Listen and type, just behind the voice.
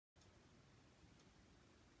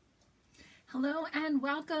Hello and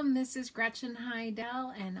welcome. This is Gretchen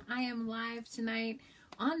Hidell, and I am live tonight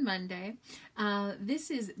on Monday.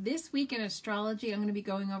 This is This Week in Astrology. I'm going to be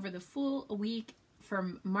going over the full week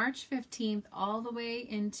from March 15th all the way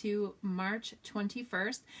into March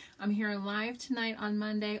 21st. I'm here live tonight on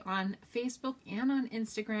Monday on Facebook and on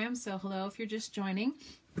Instagram, so hello if you're just joining.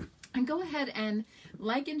 And go ahead and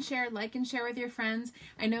like and share with your friends.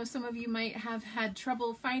 I know some of you might have had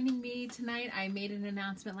trouble finding me tonight. I made an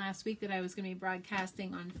announcement last week that I was going to be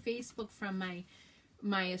broadcasting on Facebook from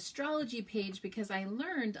my astrology page because I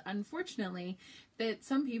learned, unfortunately, that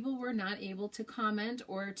some people were not able to comment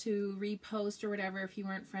or to repost or whatever if you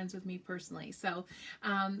weren't friends with me personally. So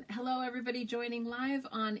hello everybody joining live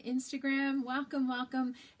on Instagram. Welcome,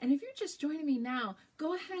 welcome. And if you're just joining me now,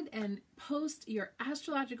 go ahead and post your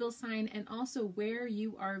astrological sign and also where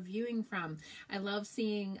you are viewing from. I love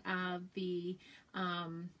seeing the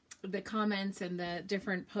comments and the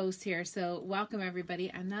different posts here. So welcome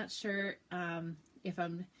everybody. I'm not sure if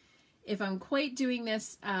I'm quite doing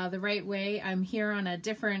this the right way. I'm here on a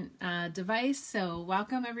different device, so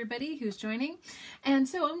welcome everybody who's joining. And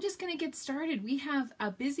so I'm just going to get started. We have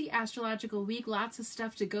a busy astrological week, lots of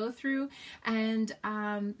stuff to go through, and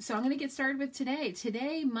so I'm going to get started with today.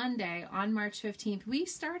 Today, Monday, on March 15th, we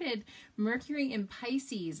started Mercury in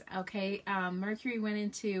Pisces, okay? Mercury went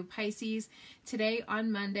into Pisces today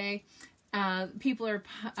on Monday. People are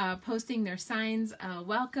posting their signs.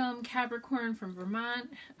 Welcome, Capricorn from Vermont,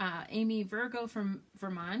 Amy Virgo from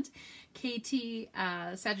Vermont, KT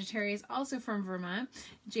Sagittarius also from Vermont,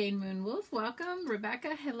 Jane Moonwolf, welcome,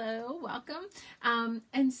 Rebecca, hello, welcome.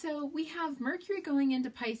 And so we have Mercury going into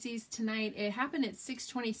Pisces tonight. It happened at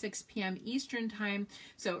 6:26 p.m. Eastern time,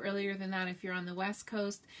 so earlier than that if you're on the West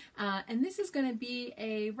Coast. And this is going to be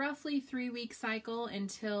a roughly 3-week cycle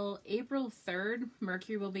until April 3rd.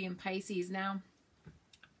 Mercury will be in Pisces. Now,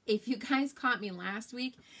 if you guys caught me last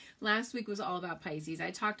week was all about Pisces.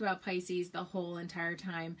 I talked about Pisces the whole entire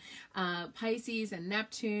time. Pisces and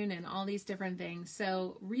Neptune and all these different things.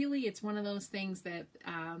 So really it's one of those things that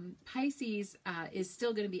Pisces is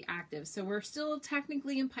still going to be active. So we're still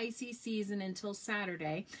technically in Pisces season until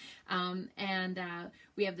Saturday.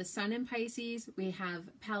 We have the Sun in Pisces. We have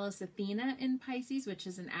Pallas Athena in Pisces, which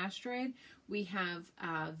is an asteroid. We have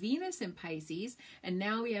Venus in Pisces. And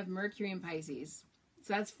now we have Mercury in Pisces.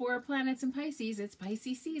 So that's 4 planets in Pisces. It's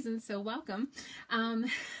Pisces season, so welcome.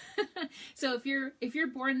 So if you're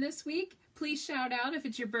born this week, please shout out if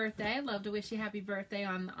it's your birthday. I'd love to wish you happy birthday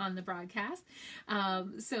on the broadcast.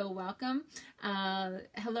 So welcome.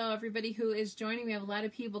 Hello everybody who is joining. We have a lot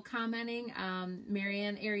of people commenting.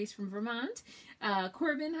 Marianne Aries from Vermont.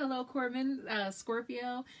 Corbin, hello Corbin.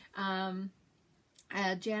 Scorpio.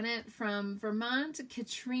 Janet from Vermont,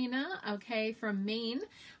 Katrina, okay, from Maine.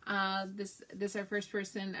 This our first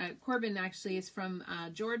person. Corbin actually is from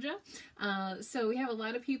Georgia. So we have a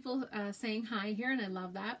lot of people saying hi here, and I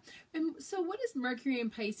love that. And so what does Mercury in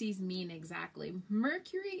Pisces mean exactly?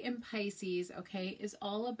 Mercury in Pisces, okay, is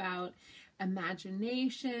all about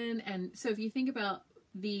imagination. And so if you think about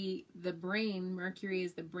the brain, Mercury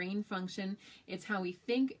is the brain function. It's how we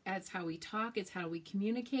think, it's how we talk, it's how we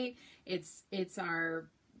communicate, it's our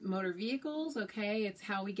motor vehicles, okay, it's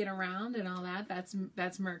how we get around and all that.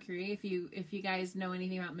 That's Mercury. If you guys know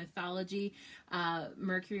anything about mythology,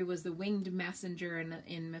 Mercury was the winged messenger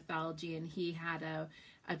in mythology, and he had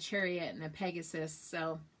a chariot and a Pegasus,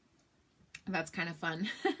 so that's kind of fun.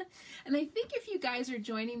 And I think if you guys are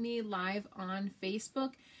joining me live on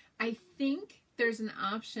Facebook, I think there's an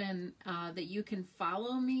option that you can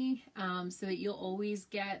follow me so that you'll always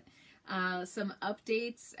get some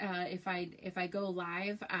updates if I go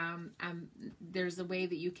live. There's a way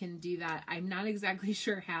that you can do that. I'm not exactly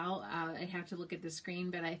sure how. I'd have to look at the screen,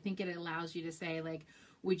 but I think it allows you to say, like,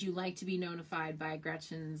 would you like to be notified by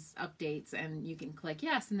Gretchen's updates? And you can click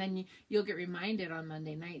yes, and then you'll get reminded on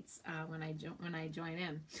Monday nights when I join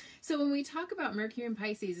in. So when we talk about Mercury and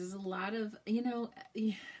Pisces, there's a lot of,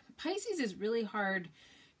 Pisces is really hard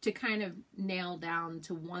to kind of nail down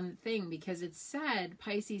to one thing because it's said,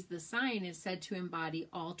 Pisces, the sign, is said to embody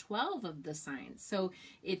all 12 of the signs. So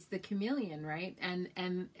it's the chameleon, right?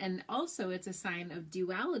 And also it's a sign of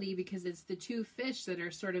duality because it's the two fish that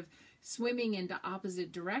are sort of swimming into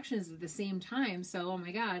opposite directions at the same time. So, oh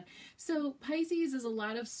my God. So Pisces is a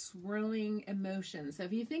lot of swirling emotions. So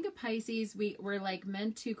if you think of Pisces, we're like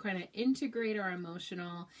meant to kind of integrate our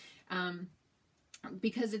emotional,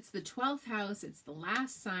 because it's the 12th house, it's the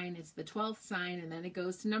last sign, it's the 12th sign, and then it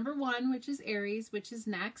goes to number 1, which is Aries, which is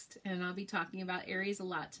next, and I'll be talking about Aries a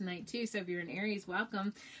lot tonight too. So if you're an Aries,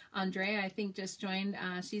 welcome. Andrea, I think, just joined.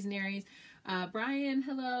 She's an Aries. Brian,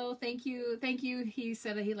 hello. Thank you. Thank you. He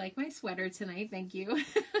said that he liked my sweater tonight. Thank you.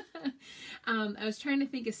 I was trying to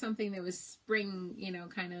think of something that was spring, you know,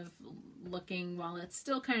 kind of looking while it's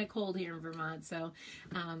still kind of cold here in Vermont. So,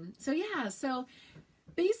 yeah. So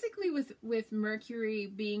basically with Mercury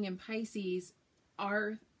being in Pisces,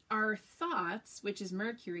 our thoughts, which is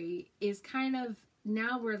Mercury, is kind of,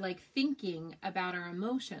 now we're like thinking about our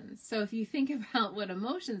emotions. So if you think about what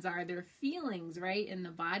emotions are, they're feelings, right, in the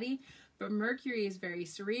body. But Mercury is very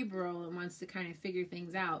cerebral and wants to kind of figure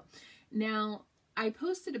things out. Now, I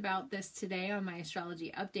posted about this today on my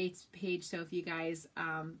astrology updates page. So if you guys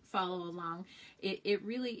follow along, it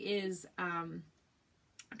really is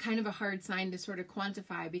kind of a hard sign to sort of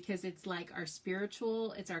quantify, because it's like our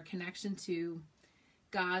spiritual, it's our connection to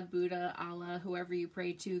God, Buddha, Allah, whoever you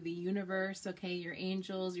pray to, the universe, okay, your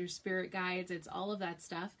angels, your spirit guides, it's all of that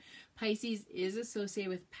stuff. Pisces is associated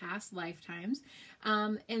with past lifetimes.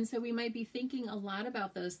 And so we might be thinking a lot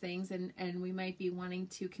about those things, and we might be wanting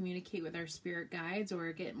to communicate with our spirit guides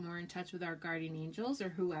or get more in touch with our guardian angels or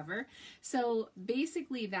whoever. So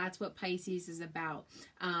basically that's what Pisces is about.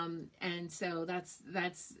 And so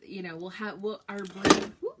that's, you know, our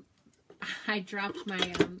brain, I dropped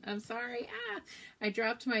my, I'm sorry. I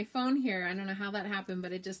dropped my phone here. I don't know how that happened,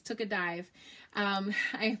 but it just took a dive.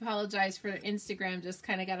 I apologize for Instagram. Just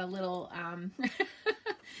kind of got a little,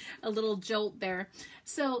 a little jolt there.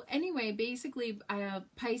 So anyway, basically,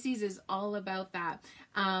 Pisces is all about that.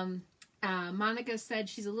 Monica said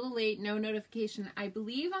she's a little late, no notification. I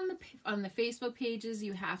believe on the Facebook pages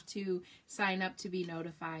you have to sign up to be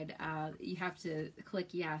notified. You have to click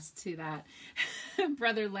yes to that.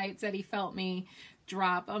 Brother Light said he felt me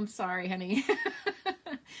drop. I'm sorry, honey.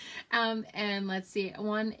 And let's see,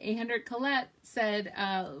 1-800 Colette said,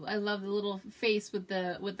 I love the little face with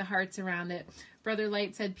the hearts around it. Brother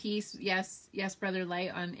Light said peace. Yes, Brother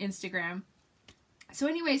Light on Instagram. So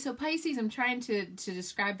anyway, so Pisces, I'm trying to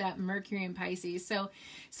describe that Mercury in Pisces. So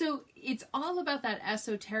it's all about that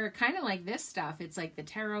esoteric, kind of like this stuff. It's like the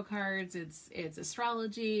tarot cards, it's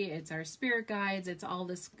astrology, it's our spirit guides, it's all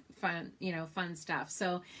this fun, you know, fun stuff.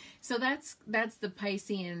 So that's the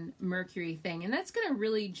Piscean Mercury thing. And that's going to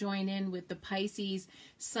really join in with the Pisces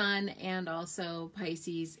Sun and also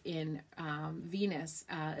Pisces in Venus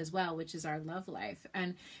as well, which is our love life.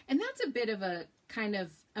 And that's a bit of a kind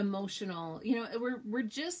of emotional, you know, we're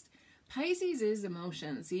just, Pisces is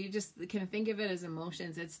emotions. You just can think of it as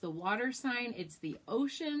emotions. It's the water sign, it's the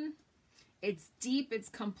ocean, it's deep, it's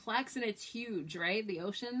complex, and it's huge, right? The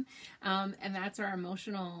ocean. And that's our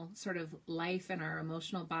emotional sort of life and our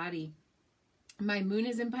emotional body. My moon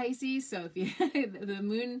is in Pisces, so if you the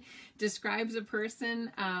moon describes a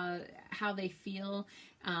person, how they feel,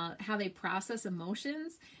 how they process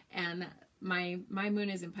emotions, and my moon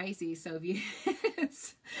is in Pisces, so if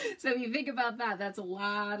you think about that, that's a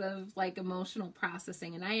lot of like emotional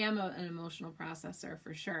processing, and I am an emotional processor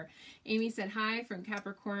for sure. Amy said hi from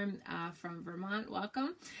Capricorn, from Vermont.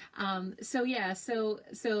 Welcome. So yeah, so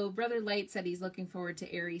Brother Light said he's looking forward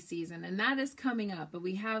to Aries season, and that is coming up. But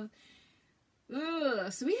we have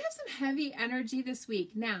some heavy energy this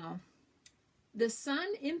week. Now, the sun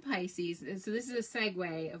in Pisces, so this is a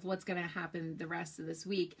segue of what's going to happen the rest of this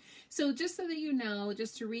week. So just so that you know,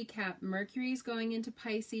 just to recap, Mercury is going into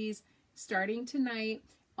Pisces starting tonight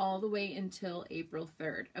all the way until April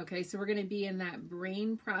 3rd. Okay, so we're going to be in that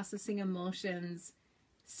brain processing emotions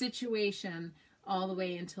situation all the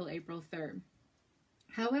way until April 3rd.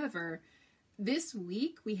 However, this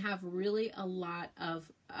week we have really a lot of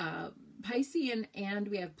Piscean, and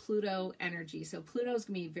we have Pluto energy. So Pluto's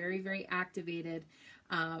going to be very, very activated.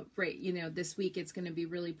 Right, you know, this week it's going to be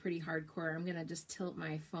really pretty hardcore. I'm going to just tilt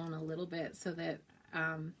my phone a little bit so that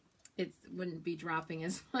it wouldn't be dropping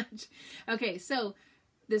as much. Okay, so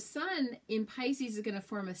the sun in Pisces is going to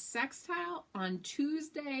form a sextile on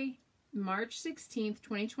Tuesday, March 16th,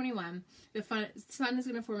 2021. The sun is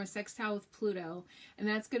going to form a sextile with Pluto, and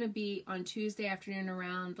that's going to be on Tuesday afternoon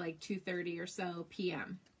around like 2:30 or so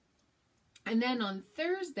p.m. And then on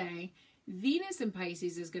Thursday, Venus in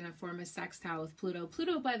Pisces is going to form a sextile with Pluto.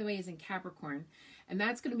 Pluto, by the way, is in Capricorn, and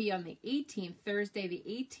that's going to be on the 18th, Thursday the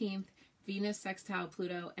 18th, Venus sextile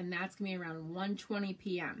Pluto, and that's going to be around 1:20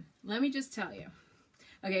 p.m. Let me just tell you.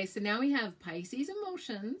 Okay, so now we have Pisces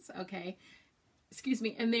emotions, okay, excuse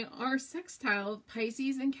me, and they are sextile.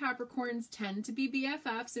 Pisces and Capricorns tend to be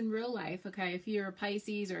BFFs in real life, okay? If you're a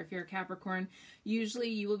Pisces or if you're a Capricorn, usually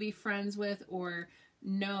you will be friends with or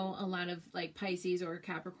know a lot of like Pisces or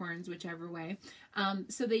Capricorns, whichever way.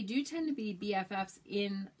 So they do tend to be BFFs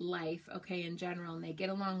in life, okay, in general, and they get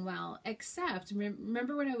along well, except,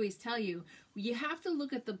 remember what I always tell you, you have to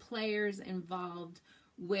look at the players involved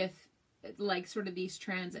with like sort of these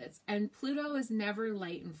transits. And Pluto is never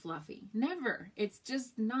light and fluffy. Never. It's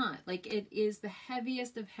just not. Like, it is the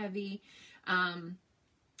heaviest of heavy.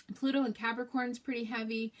 Pluto in Capricorn is pretty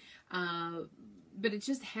heavy, but it's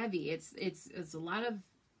just heavy. It's a lot of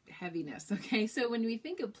heaviness. Okay, so when we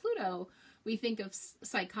think of Pluto, we think of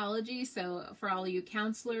psychology. So for all you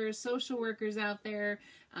counselors, social workers out there,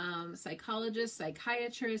 psychologists,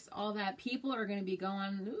 psychiatrists, all that, people are going to be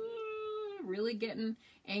going, ooh, really getting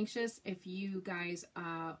anxious. If you guys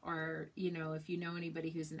are, you know, if you know anybody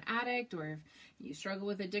who's an addict, or if you struggle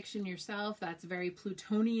with addiction yourself, that's very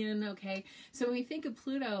Plutonian. Okay, so when we think of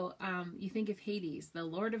Pluto, you think of Hades, the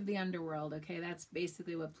lord of the underworld. Okay, that's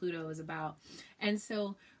basically what Pluto is about. And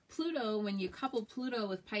so Pluto, when you couple Pluto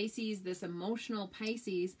with Pisces, this emotional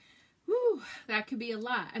Pisces, whew, that could be a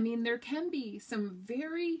lot. I mean, there can be some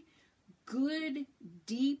very good,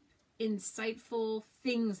 deep, insightful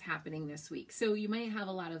things happening this week. So you might have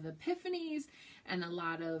a lot of epiphanies and a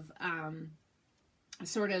lot of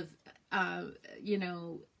you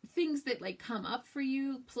know, things that like come up for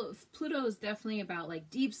you. Pluto is definitely about like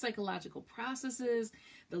deep psychological processes,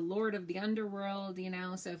 the lord of the underworld, you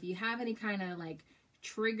know. So if you have any kind of like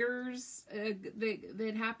triggers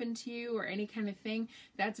that happen to you, or any kind of thing,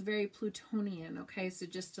 that's very Plutonian. Okay, so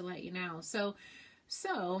just to let you know. So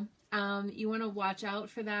you want to watch out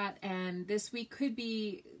for that, and this week could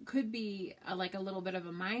be like a little bit of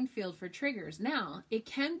a minefield for triggers. Now, it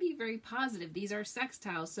can be very positive. These are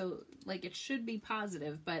sextiles, so like it should be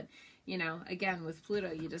positive, but you know, again, with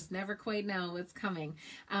Pluto, you just never quite know what's coming.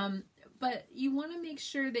 But you want to make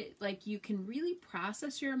sure that like you can really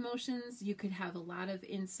process your emotions. You could have a lot of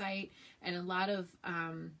insight and a lot of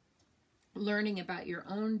learning about your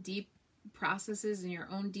own deep processes and your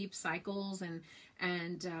own deep cycles, and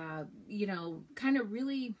you know, kind of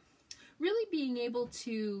really being able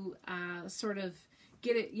to sort of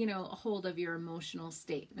get it, you know, a hold of your emotional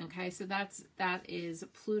state. Okay, so that is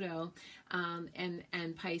Pluto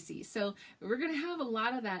and Pisces. So we're gonna have a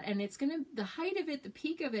lot of that, and it's gonna, the height of it, the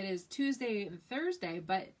peak of it is Tuesday and Thursday,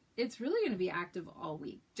 but it's really going to be active all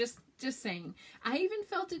week. Just saying. I even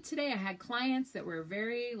felt it today. I had clients that were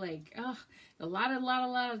very like, oh, a lot of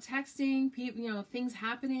texting, people, you know, things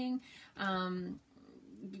happening.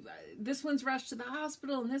 This one's rushed to the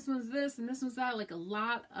hospital, and this one's this, and this one's that. Like a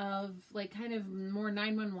lot of like kind of more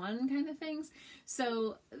 911 kind of things.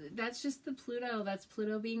 So that's just the Pluto. That's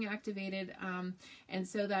Pluto being activated, and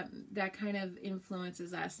so that kind of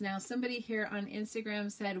influences us. Now, somebody here on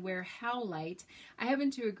Instagram said wear howlite. I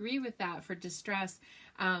happen to agree with that for distress.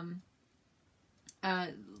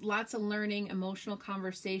 Lots of learning, emotional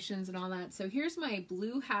conversations, and all that. So here's my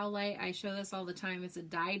blue howlite. I show this all the time. It's a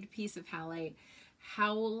dyed piece of howlite.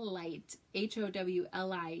 Howlite,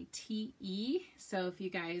 Howlite. So if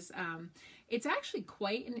you guys, it's actually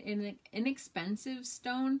quite an inexpensive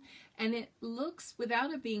stone, and it looks,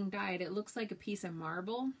 without it being dyed, it looks like a piece of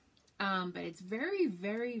marble, but it's very,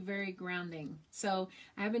 very, very grounding. So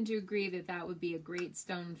I happen to agree that would be a great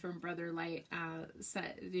stone from Brother Light.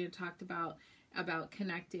 Talked about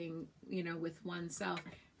connecting, you know, with oneself.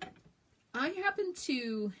 I happen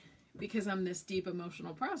to, because I'm this deep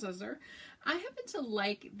emotional processor, I happen to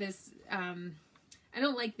like this. I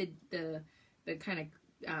don't like the kind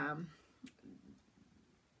of,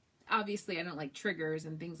 obviously I don't like triggers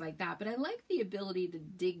and things like that, but I like the ability to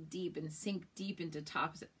dig deep and sink deep into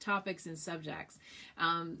topics and subjects,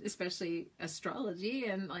 especially astrology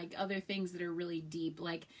and like other things that are really deep.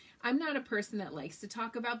 Like, I'm not a person that likes to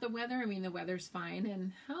talk about the weather. I mean, the weather's fine,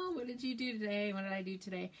 and oh, what did you do today? What did I do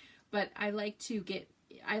today? But I like to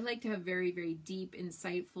have very, very deep,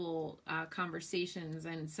 insightful conversations.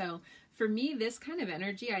 And so for me, this kind of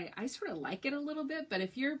energy, I sort of like it a little bit. But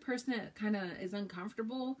if you're a person that kind of is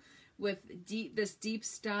uncomfortable with this deep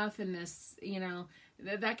stuff and this, you know,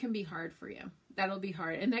 that can be hard for you. That'll be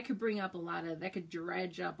hard. And that could bring up that could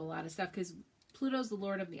dredge up a lot of stuff, because Pluto's the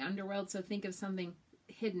lord of the underworld. So think of something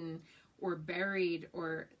hidden or buried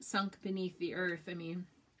or sunk beneath the earth. I mean,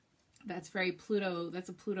 that's very Pluto. That's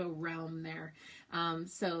a Pluto realm there.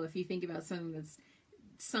 So if you think about something that's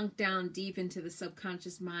sunk down deep into the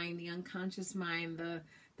subconscious mind, the unconscious mind,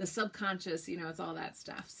 the subconscious, you know, it's all that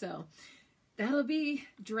stuff. So that'll be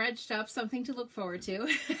dredged up, something to look forward to.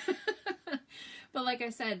 But like I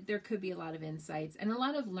said, there could be a lot of insights and a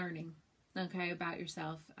lot of learning, okay, about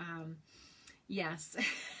yourself. Yes.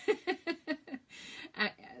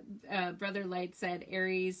 Brother Light said,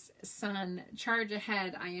 Aries, sun, charge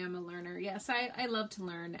ahead. I am a learner. Yes, I love to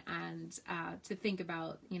learn and to think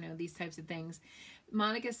about, you know, these types of things.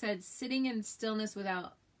 Monica said, sitting in stillness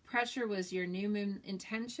without pressure was your new moon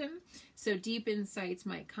intention. So deep insights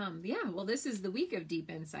might come. Yeah, well, this is the week of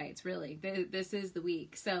deep insights, really. This is the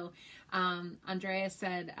week. So Andrea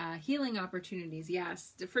said healing opportunities.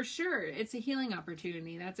 Yes, for sure. It's a healing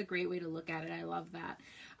opportunity. That's a great way to look at it. I love that.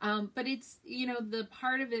 But it's, you know, the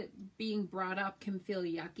part of it being brought up can feel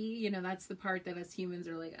yucky. You know, that's the part that us humans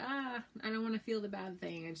are like, I don't want to feel the bad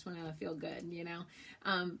thing. I just want to feel good, you know.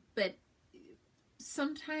 But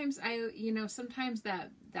sometimes sometimes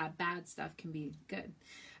that bad stuff can be good.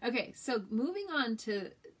 Okay, so moving on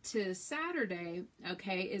to Saturday,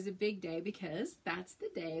 okay, is a big day because that's the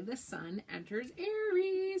day the sun enters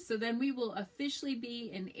Aries. So then we will officially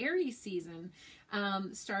be in Aries season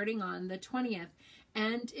starting on the 20th.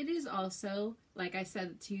 And it is also, like I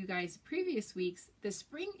said to you guys previous weeks, the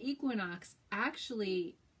spring equinox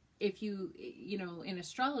actually, if you know, in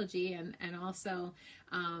astrology and also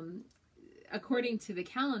according to the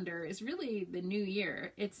calendar, is really the new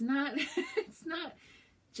year. It's not it's not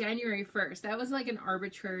January 1st. That was like an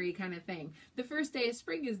arbitrary kind of thing. The first day of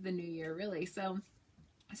spring is the new year, really. So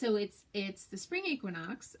it's the spring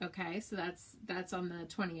equinox, okay? So that's on the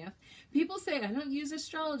 20th. People say I don't use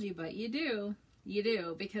astrology, but you do. You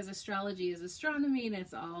do, because astrology is astronomy and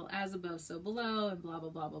it's all as above, so below, and blah, blah,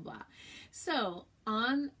 blah, blah, blah. So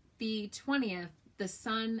on the 20th, the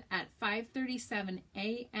sun at 5:37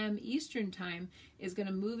 a.m. Eastern time is going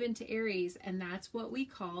to move into Aries, and that's what we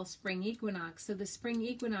call spring equinox. So the spring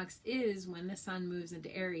equinox is when the sun moves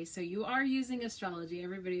into Aries. So you are using astrology.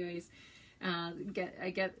 Everybody always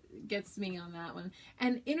gets me on that one.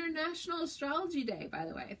 And International Astrology Day, by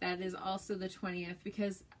the way, that is also the 20th,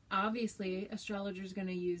 because obviously astrologers going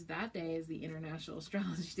to use that day as the International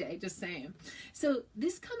Astrology Day, just saying. So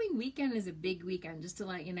this coming weekend is a big weekend, just to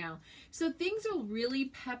let you know. So things will really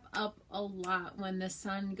pep up a lot when the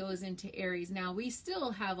sun goes into Aries. Now we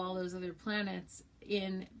still have all those other planets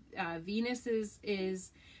in Venus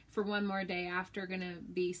is for one more day after going to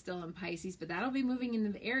be still in Pisces, but that'll be moving into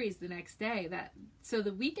the Aries the next day. So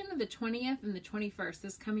the weekend of the 20th and the 21st,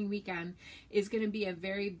 this coming weekend, is going to be a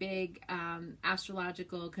very big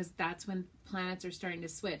astrological, because that's when planets are starting to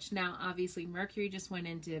switch. Now, obviously, Mercury just went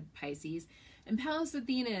into Pisces, and Pallas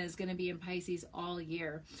Athena is going to be in Pisces all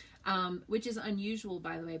year, which is unusual,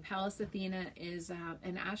 by the way. Pallas Athena is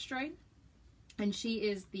an asteroid, and she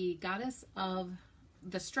is the goddess of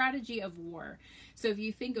the strategy of war. So if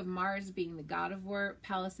you think of Mars being the god of war,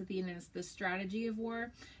 Pallas Athena is the strategy of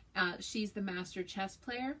war. She's the master chess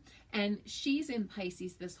player, and she's in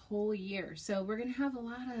Pisces this whole year. So we're going to have a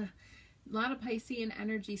lot of Piscean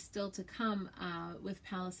energy still to come with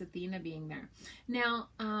Pallas Athena being there. Now,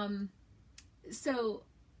 so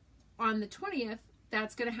on the 20th,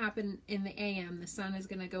 that's going to happen in the AM. The sun is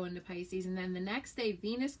going to go into Pisces, and then the next day,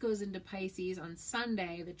 Venus goes into Pisces on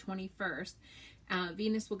Sunday, the 21st.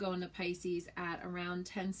 Venus will go into Pisces at around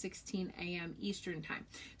 10:16 a.m. Eastern time.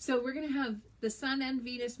 So we're going to have the sun and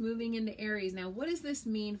Venus moving into Aries. Now, what does this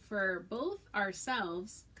mean for both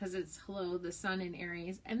ourselves, because it's, hello, the sun in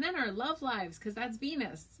Aries, and then our love lives, because that's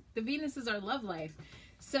Venus. The Venus is our love life.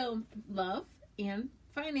 So love and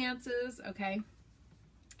finances, okay?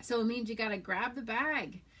 So it means you got to grab the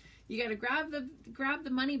bag. You got to grab the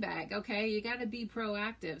money bag, okay? You got to be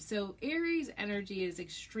proactive. So Aries energy is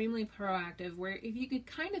extremely proactive, where if you could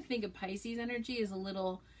kind of think of Pisces energy as a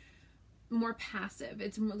little more passive.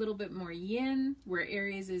 It's a little bit more yin, where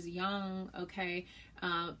Aries is yang, okay?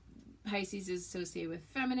 Pisces is associated with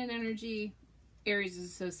feminine energy. Aries is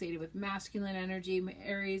associated with masculine energy.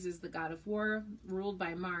 Aries is the god of war, ruled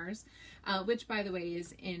by Mars, which, by the way,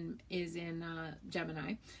 is in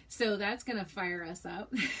Gemini. So that's going to fire us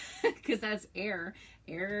up, because that's air.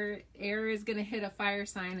 Air is going to hit a fire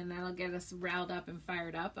sign, and that'll get us riled up and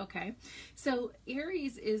fired up. Okay, so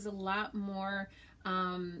Aries is a lot more,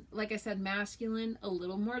 like I said, masculine, a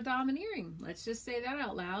little more domineering. Let's just say that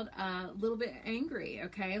out loud. A little bit angry,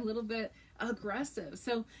 okay? A little bit aggressive.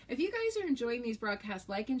 So if you guys are enjoying these broadcasts,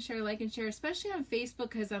 like and share, especially on Facebook,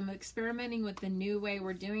 because I'm experimenting with the new way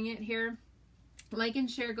we're doing it here. Like and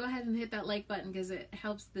share. Go ahead and hit that like button, because it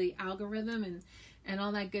helps the algorithm and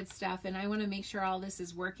all that good stuff. And I want to make sure all this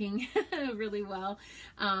is working really well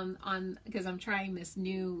because I'm trying this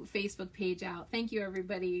new Facebook page out. Thank you,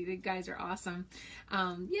 everybody. You guys are awesome.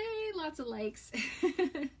 Yay, lots of likes.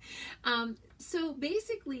 So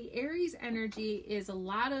basically, Aries energy is a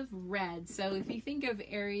lot of red. So if you think of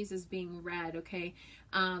Aries as being red, okay,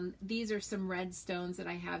 these are some red stones that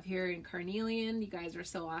I have here in carnelian. You guys are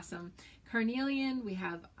so awesome. Carnelian, we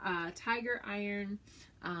have tiger iron,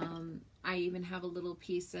 I even have a little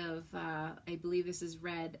piece of, I believe this is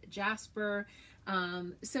red jasper.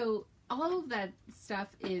 So all of that stuff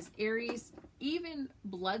is Aries. Even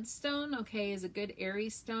bloodstone, okay, is a good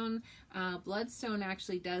Aries stone. Bloodstone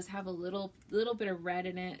actually does have a little bit of red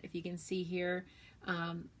in it, if you can see here.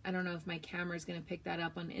 I don't know if my camera is going to pick that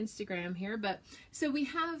up on Instagram here, but so we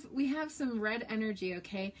have some red energy,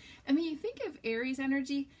 okay? I mean, you think of Aries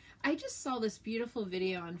energy. I just saw this beautiful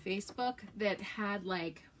video on Facebook that had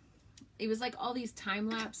like, it was like all these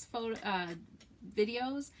time-lapse photo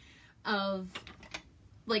videos of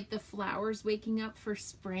like the flowers waking up for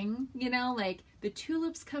spring, you know, like the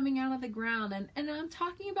tulips coming out of the ground. And I'm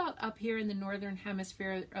talking about up here in the northern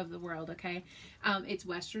hemisphere of the world, okay? It's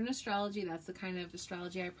Western astrology. That's the kind of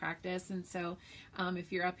astrology I practice. And so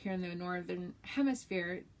if you're up here in the northern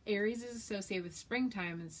hemisphere, Aries is associated with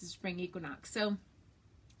springtime, and it's the spring equinox. So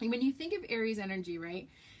when you think of Aries energy, right,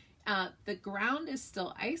 the ground is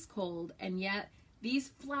still ice cold, and yet these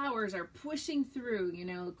flowers are pushing through, you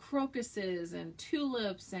know, crocuses and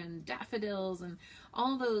tulips and daffodils and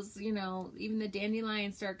all those, you know, even the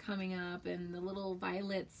dandelions start coming up and the little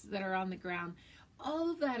violets that are on the ground.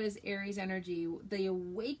 All of that is Aries energy. The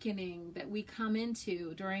awakening that we come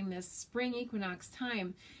into during this spring equinox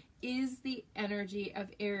time is the energy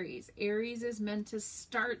of Aries. Aries is meant to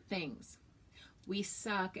start things. We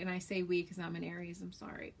suck, and I say we because I'm an Aries, I'm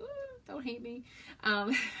sorry. Ooh, don't hate me.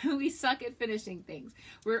 We suck at finishing things.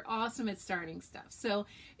 We're awesome at starting stuff. So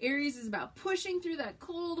Aries is about pushing through that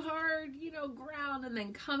cold, hard, you know, ground, and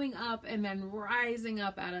then coming up and then rising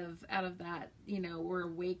up out of that, you know, we're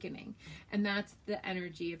awakening. And that's the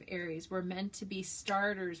energy of Aries. We're meant to be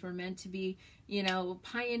starters. We're meant to be, you know,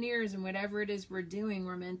 pioneers in whatever it is we're doing.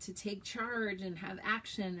 We're meant to take charge and have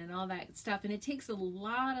action and all that stuff. And it takes a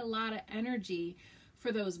lot of energy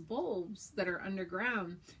for those bulbs that are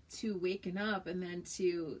underground to waken up and then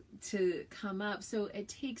to come up. So it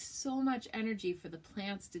takes so much energy for the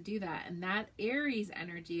plants to do that. And that Aries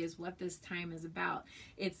energy is what this time is about.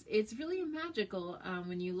 It's really magical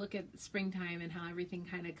when you look at springtime and how everything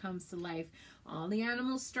kind of comes to life. All the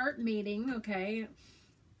animals start mating, okay?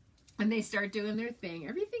 And they start doing their thing.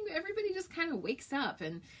 Everybody just kind of wakes up,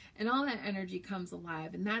 and all that energy comes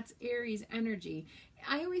alive. And that's Aries energy.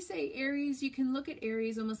 I always say Aries, you can look at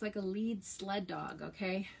Aries almost like a lead sled dog,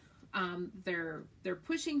 okay? They're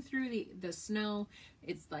pushing through the snow.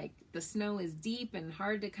 It's like the snow is deep and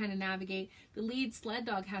hard to kind of navigate. The lead sled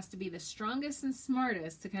dog has to be the strongest and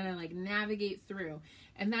smartest to kind of like navigate through.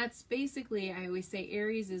 And that's basically, I always say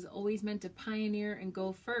Aries is always meant to pioneer and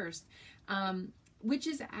go first. Which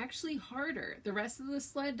is actually harder. The rest of the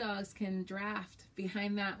sled dogs can draft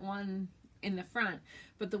behind that one in the front,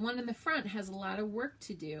 but the one in the front has a lot of work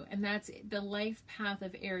to do, and that's the life path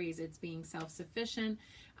of Aries. It's being self-sufficient.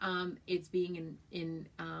 It's being in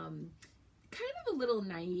kind of a little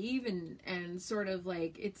naive and sort of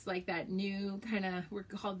like, it's like that new kind of, we're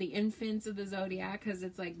called the infants of the Zodiac because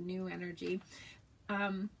it's like new energy.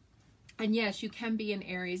 And yes, you can be an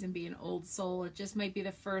Aries and be an old soul. It just might be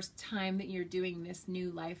the first time that you're doing this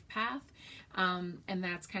new life path. And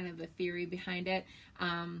that's kind of the theory behind it.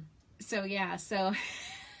 So yeah, so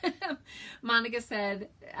Monica said,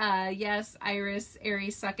 yes, Iris,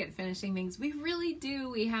 Aries suck at finishing things. We really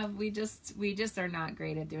do. We just are not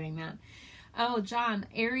great at doing that. Oh, John,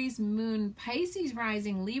 Aries moon, Pisces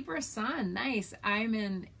rising, Libra sun. Nice. I'm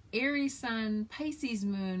an Aries sun, Pisces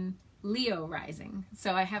moon, Leo rising.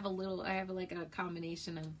 So I have like a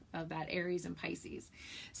combination of that Aries and Pisces.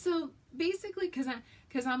 So basically, because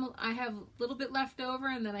I have a little bit left over,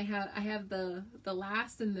 and then I have the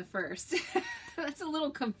last and the first. That's a little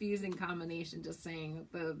confusing combination. Just saying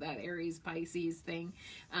that Aries Pisces thing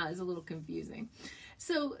is a little confusing.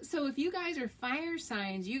 So if you guys are fire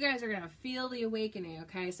signs, you guys are gonna feel the awakening.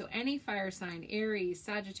 Okay, so any fire sign, Aries,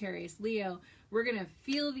 Sagittarius, Leo, we're going to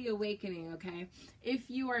feel the awakening, okay? If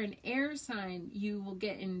you are an air sign, you will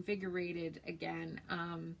get invigorated again.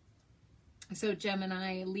 So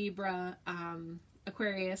Gemini, Libra,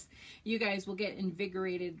 Aquarius, you guys will get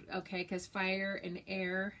invigorated, okay? Because fire and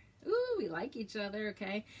air, ooh, we like each other,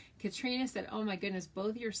 okay? Katrina said, oh my goodness,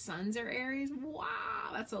 both your sons are Aries?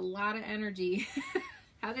 Wow, that's a lot of energy.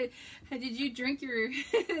 Did you drink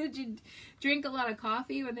did you drink a lot of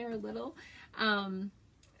coffee when they were little?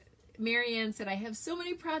 Marianne said, I have so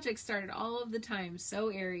many projects started all of the time. So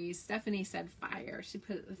Aries. Stephanie said fire. She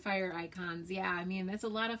put the fire icons. Yeah, I mean, that's a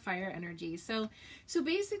lot of fire energy. So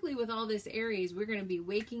basically with all this Aries, we're going to be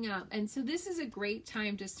waking up. And so this is a great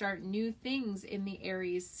time to start new things in the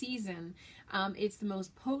Aries season. It's the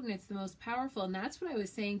most potent. It's the most powerful. And that's what I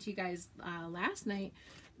was saying to you guys last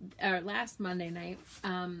Monday night,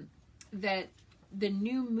 that the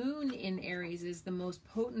new moon in Aries is the most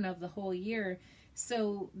potent of the whole year.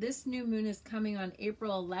 So this new moon is coming on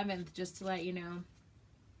April 11th, just to let you know.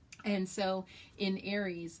 And so in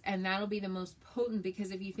Aries, and that'll be the most potent,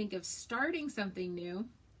 because if you think of starting something new,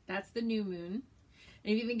 that's the new moon.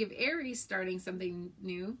 And if you think of Aries starting something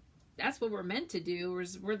new, that's what we're meant to do.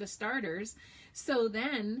 We're the starters. So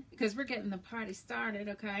then, because we're getting the party started,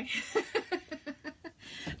 okay?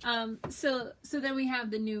 So then we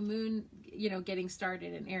have the new moon, you know, getting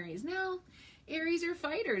started in Aries. Now, Aries are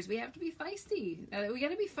fighters. We have to be feisty. We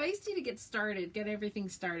got to be feisty to get started, get everything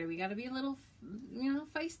started. We got to be a little, you know,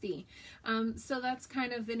 feisty. So that's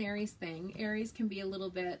kind of an Aries thing. Aries can be a little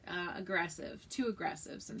bit aggressive, too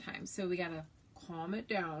aggressive sometimes. So we got to calm it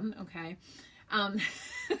down, okay?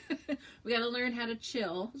 We got to learn how to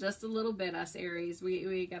chill just a little bit, us Aries.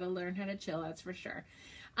 We got to learn how to chill, that's for sure.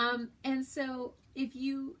 And so if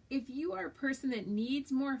you are a person that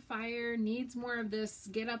needs more fire, needs more of this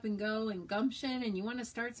get up and go and gumption, and you want to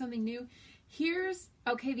start something new, here's,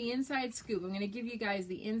 okay, the inside scoop. I'm going to give you guys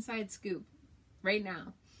the inside scoop right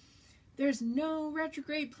now. There's no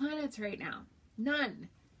retrograde planets right now. None.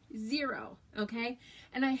 Zero. Okay?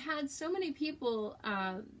 And I had so many people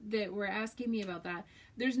that were asking me about that.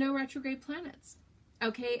 There's no retrograde planets.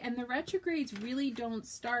 Okay? And the retrogrades really don't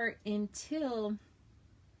start until,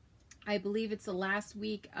 I believe it's the last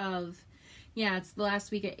week of, yeah, it's the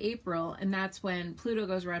last week of April, and that's when Pluto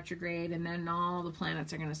goes retrograde, and then all the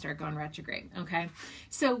planets are going to start going retrograde, okay?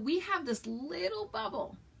 So we have this little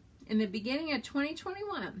bubble in the beginning of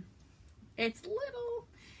 2021. It's little,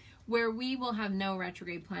 where we will have no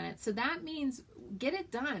retrograde planets. So that means get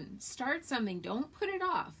it done. Start something. Don't put it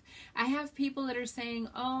off. I have people that are saying,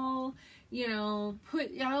 oh, you know,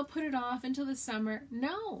 I'll put it off until the summer.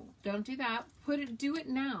 No, don't do that. Do it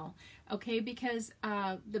now. Okay, because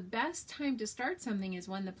the best time to start something is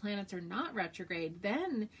when the planets are not retrograde.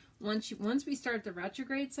 Then once we start the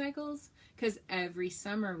retrograde cycles, because every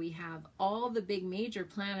summer we have all the big major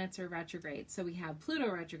planets are retrograde. So we have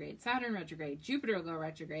Pluto retrograde, Saturn retrograde, Jupiter will go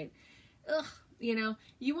retrograde. Ugh, you know,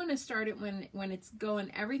 you want to start it when it's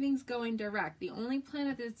going, everything's going direct. The only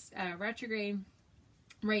planet that's retrograde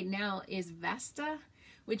right now is Vesta,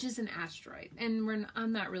 which is an asteroid, and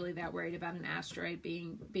I'm not really that worried about an asteroid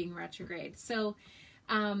being retrograde. So,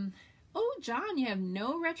 oh, John, you have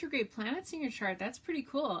no retrograde planets in your chart. That's pretty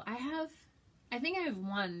cool. I think I have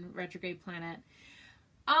one retrograde planet.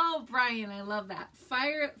 Oh, Brian, I love that.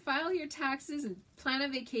 File your taxes and plan a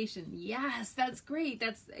vacation. Yes, that's great.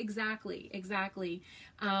 That's exactly.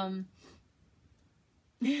 Brian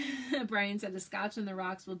said the scotch on the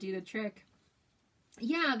rocks will do the trick.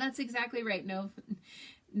 Yeah, that's exactly right. No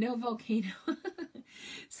volcano.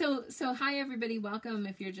 So hi everybody, welcome.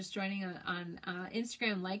 If you're just joining on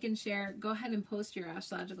Instagram, like and share. Go ahead and post your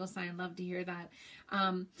astrological sign. Love to hear that.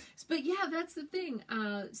 But yeah, that's the thing.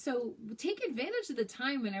 So take advantage of the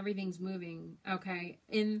time when everything's moving, okay,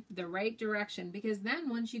 in the right direction, because then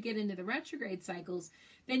once you get into the retrograde cycles,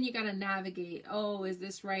 then you got to navigate. Oh, is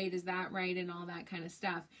this right? Is that right? And all that kind of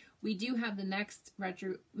stuff. We do have the next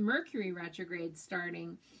Mercury retrograde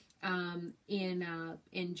starting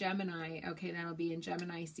in Gemini. Okay, that'll be in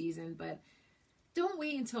Gemini season, but don't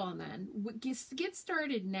wait until then. Get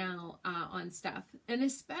started now on stuff. And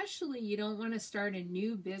especially you don't want to start a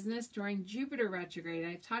new business during Jupiter retrograde.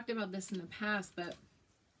 I've talked about this in the past, but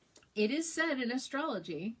it is said in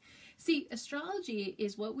astrology. See, astrology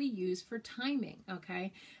is what we use for timing,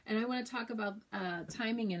 okay? And I want to talk about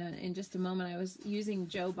timing in just a moment. I was using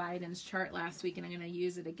Joe Biden's chart last week, and I'm going to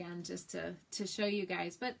use it again just to show you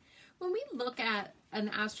guys. But when we look at an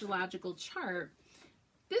astrological chart,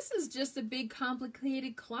 this is just a big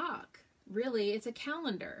complicated clock. Really, it's a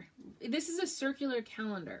calendar. This is a circular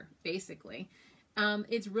calendar, basically.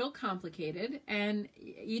 It's real complicated, and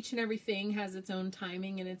each and everything has its own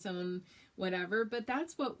timing and its own whatever, but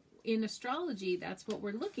that's what, in astrology, that's what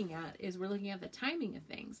we're looking at, is we're looking at the timing of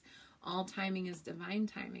things. All timing is divine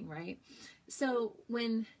timing, right? So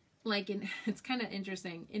when, it's kind of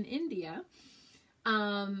interesting, in India,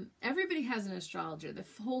 everybody has an astrologer. The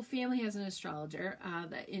whole family has an astrologer,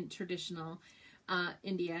 in traditional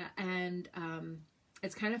India, and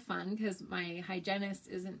it's kind of fun because my hygienist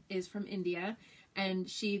is from India, and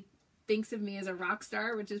she thinks of me as a rock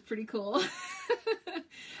star, which is pretty cool.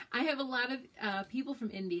 I have a lot of people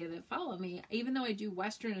from India that follow me, even though I do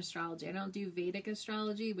Western astrology. I don't do Vedic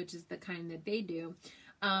astrology, which is the kind that they do.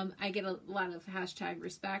 I get a lot of hashtag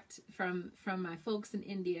respect from my folks in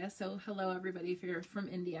India. So hello everybody if you're from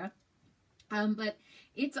India. But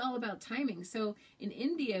it's all about timing. So in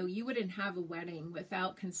India, you wouldn't have a wedding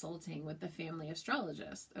without consulting with the family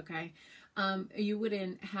astrologist, okay? You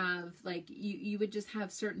wouldn't have, like, you would just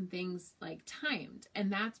have certain things like timed.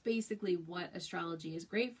 And that's basically what astrology is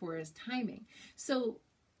great for, is timing. So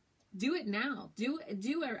do it now. Do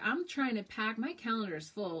it. I'm trying to pack, my calendar is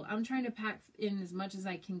full. I'm trying to pack in as much as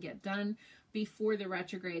I can get done before the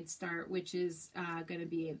retrograde start, which is going to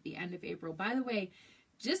be at the end of April. By the way,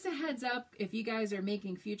 just a heads up, if you guys are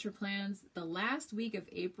making future plans, the last week of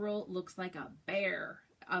April looks like a bear.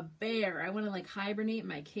 A bear. I want to like hibernate in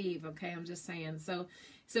my cave, okay? I'm just saying. So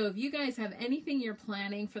if you guys have anything you're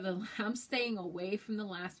planning for I'm staying away from the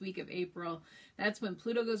last week of April. That's when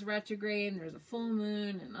Pluto goes retrograde and there's a full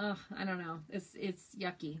moon, and I don't know. It's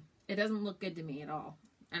yucky. It doesn't look good to me at all.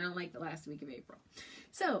 I don't like the last week of April.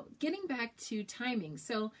 So getting back to timing.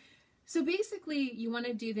 So basically you want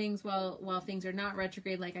to do things while things are not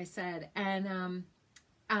retrograde, like I said, and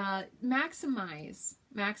maximize.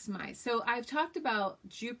 So I've talked about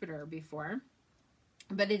Jupiter before,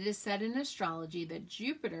 but it is said in astrology that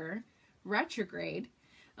Jupiter retrograde,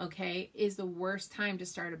 okay, is the worst time to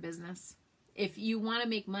start a business. If you want to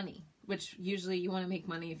make money, which usually you want to make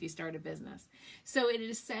money if you start a business. So it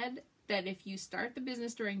is said that if you start the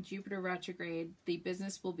business during Jupiter retrograde, the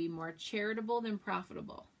business will be more charitable than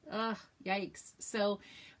profitable. Ugh, yikes. So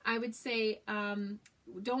I would say,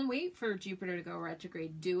 don't wait for Jupiter to go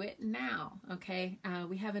retrograde. Do it now, okay?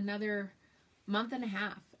 We have another month and a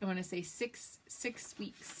half. I want to say six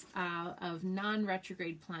weeks of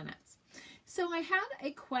non-retrograde planets. So I had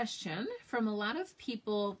a question from a lot of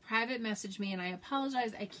people private message me, and I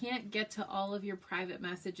apologize, I can't get to all of your private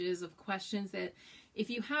messages of questions. That if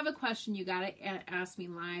you have a question, you got to ask me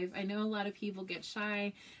live. I know a lot of people get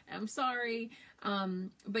shy. I'm sorry.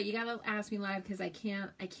 But you got to ask me live, because I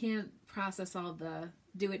can't process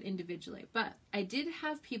do it individually. But I did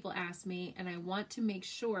have people ask me, and I want to make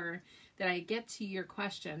sure that I get to your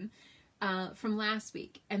question from last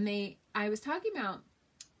week. And I was talking about,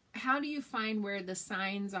 how do you find where the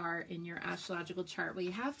signs are in your astrological chart? Well,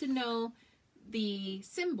 you have to know the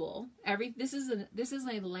symbol. This is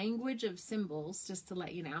a language of symbols, just to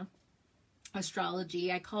let you know.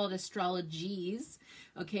 Astrology, I call it astrologies,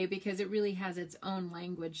 okay, because it really has its own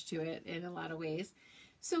language to it in a lot of ways.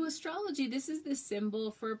 So astrology, this is the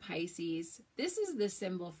symbol for Pisces. This is the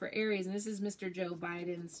symbol for Aries, and this is Mr. Joe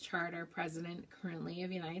Biden's chart, our president currently of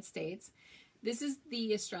the United States. This is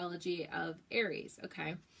the astrology of Aries,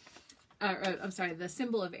 okay? I'm sorry, the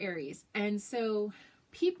symbol of Aries. And so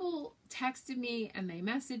people texted me and they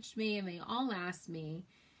messaged me and they all asked me,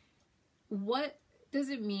 what does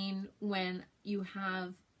it mean when you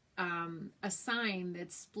have a sign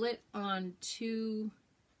that's split on two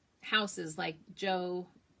houses, like Joe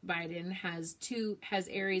Biden has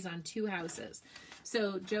Aries on two houses?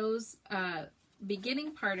 So Joe's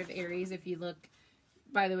beginning part of Aries, if you look,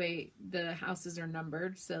 by the way, the houses are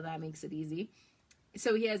numbered, so that makes it easy.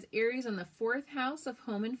 So he has Aries on the 4th house of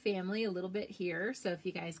home and family, a little bit here. So if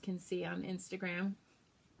you guys can see on Instagram.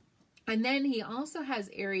 And then he also has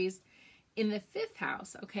Aries in the 5th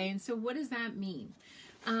house. Okay. And so what does that mean?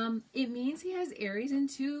 It means he has Aries in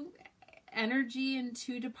energy in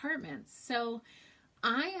two departments. So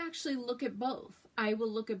I actually look at both. I will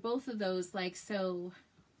look at both of those. Like, so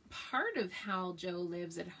part of how Joe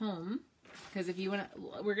lives at home, because if you want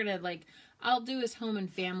to, we're going to like, I'll do his home and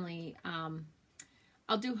family,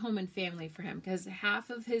 I'll do home and family for him, because half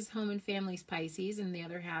of his home and family is Pisces and the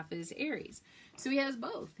other half is Aries. So he has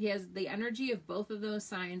both. He has the energy of both of those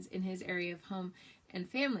signs in his area of home and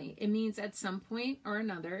family. It means at some point or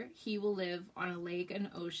another, he will live on a lake, an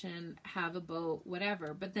ocean, have a boat,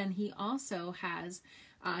 whatever. But then he also has,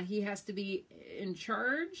 he has to be in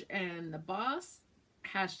charge and the boss,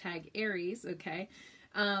 hashtag Aries, okay?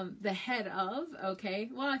 The head of, okay,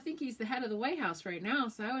 well, I think he's the head of the White House right now,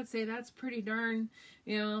 so I would say that's pretty darn,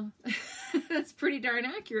 that's pretty darn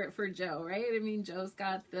accurate for Joe, right? I mean, Joe's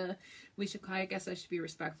got I guess I should be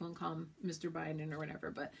respectful and call him Mr. Biden or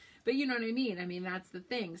whatever, but you know what I mean? I mean, that's the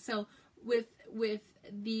thing. So with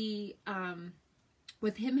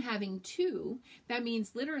him having two, that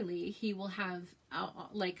means literally he will have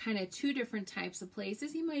like kind of two different types of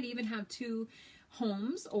places. He might even have two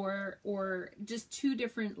homes or just two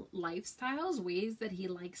different lifestyles, ways that he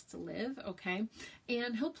likes to live, okay?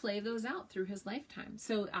 And he'll play those out through his lifetime.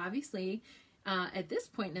 So obviously, at this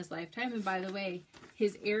point in his lifetime, and by the way,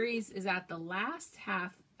 his Aries is at the last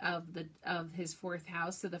half of his 4th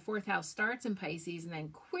house. So the 4th house starts in Pisces and then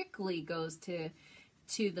quickly goes to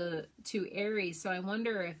Aries. So I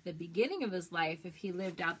wonder if the beginning of his life, if he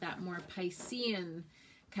lived out that more Piscean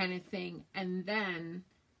kind of thing, and then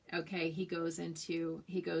okay, he goes into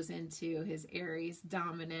his Aries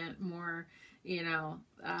dominant, more, you know,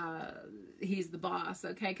 he's the boss,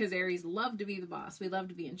 okay? Because Aries love to be the boss. We love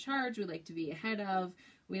to be in charge. We like to be ahead of.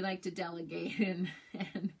 We like to delegate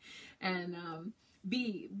and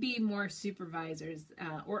be more supervisors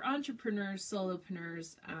or entrepreneurs,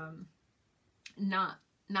 solopreneurs,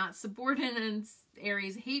 not subordinates.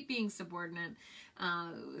 Aries hate being subordinate.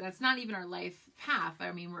 That's not even our life path.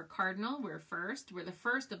 I mean, we're cardinal, we're first. We're the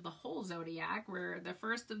first of the whole zodiac. We're the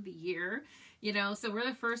first of the year, you know, so we're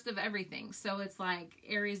the first of everything. So it's like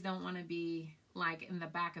Aries don't want to be like in the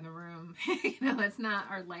back of the room. You know, that's not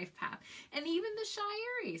our life path. And even the shy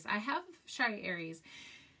Aries. I have shy Aries.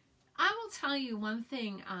 I will tell you one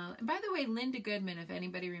thing. By the way, Linda Goodman, if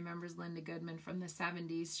anybody remembers Linda Goodman from the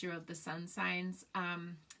 70s, she wrote the sun signs.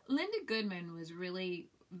 Linda Goodman was really,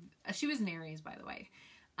 she was an Aries, by the way.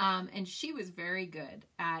 And she was very good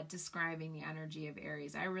at describing the energy of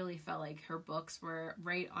Aries. I really felt like her books were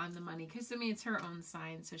right on the money because, I mean, it's her own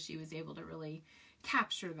sign, so she was able to really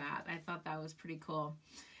capture that. I thought that was pretty cool.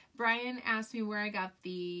 Brian asked me where you got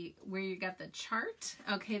the chart.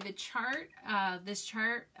 Okay, the chart, this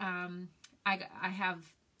chart, I have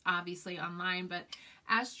obviously online, but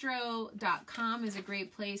astro.com is a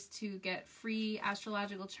great place to get free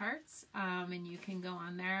astrological charts. And you can go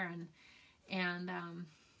on there and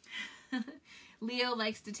Leo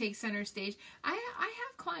likes to take center stage. I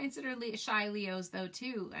have clients that are shy Leos though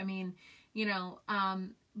too. I mean, you know,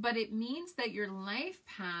 but it means that your life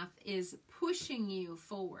path is pushing you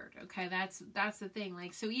forward. Okay, that's the thing.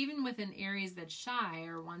 Like, so even with an Aries that's shy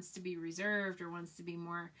or wants to be reserved or wants to be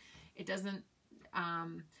more, it doesn't,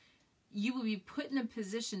 you will be put in a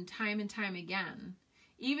position time and time again,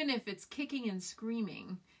 even if it's kicking and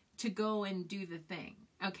screaming, to go and do the thing.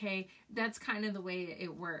 Okay, that's kind of the way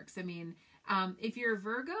it works. I mean, if you're a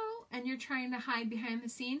Virgo and you're trying to hide behind the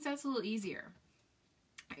scenes, that's a little easier.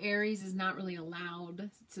 Aries is not really allowed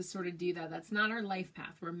to sort of do that. That's not our life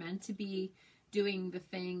path. We're meant to be doing the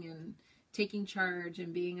thing and taking charge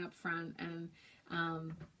and being up front. And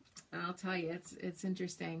I'll tell you, it's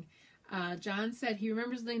interesting. John said he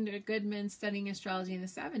remembers Linda Goodman studying astrology in the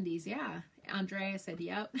 70s. Yeah. Andrea said,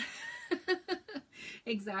 yep.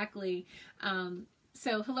 Exactly.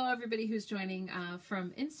 So hello, everybody who's joining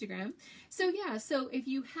from Instagram. So yeah, so if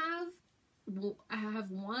you have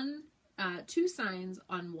two signs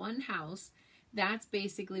on one house, that's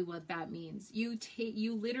basically what that means. You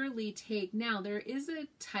literally take, now there is a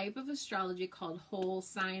type of astrology called whole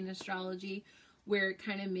sign astrology, where it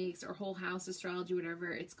kind of makes, or whole house astrology,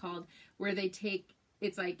 whatever it's called, where they take,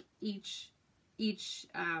 it's like each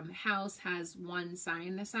house has one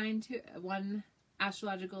sign assigned to, one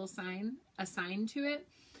astrological sign assigned to it.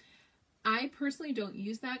 I personally don't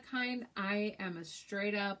use that kind. I am a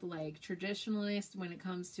straight up like traditionalist when it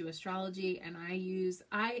comes to astrology, and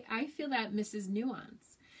I feel that misses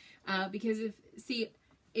nuance. Because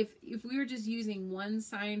if we were just using one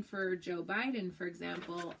sign for Joe Biden, for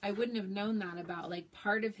example, I wouldn't have known that about like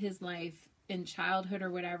part of his life in childhood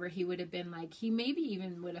or whatever. He would have been like, he maybe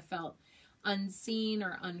even would have felt unseen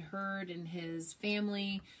or unheard in his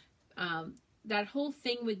family. That whole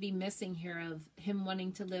thing would be missing here, of him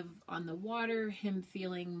wanting to live on the water, him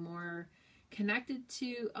feeling more connected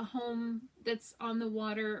to a home that's on the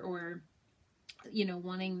water, or, you know,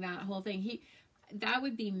 wanting that whole thing. That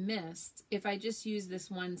would be missed if I just use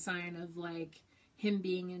this one sign of like him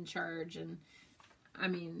being in charge, and I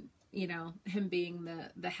mean, you know, him being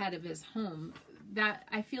the head of his home. That,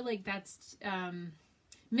 I feel like that's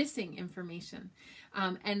missing information.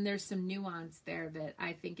 And there's some nuance there that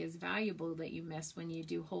I think is valuable that you miss when you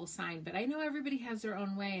do whole sign. But I know everybody has their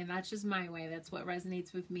own way, and that's just my way. That's what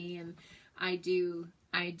resonates with me, and I do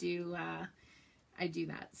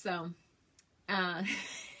that. So,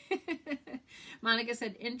 Monica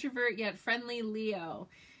said, introvert yet friendly Leo.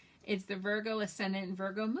 It's the Virgo ascendant and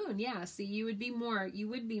Virgo moon. Yeah, so you would be more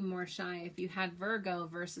shy if you had Virgo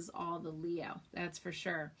versus all the Leo. That's for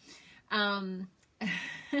sure.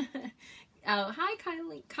 Hi,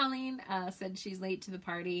 Colleen said she's late to the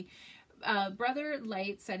party. Brother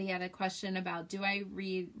Light said he had a question about, do I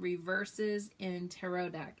read reverses in tarot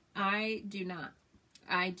deck? I do not.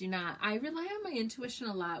 I rely on my intuition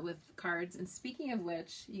a lot with cards. And speaking of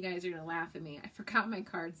which, you guys are going to laugh at me. I forgot my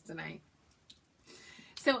cards tonight.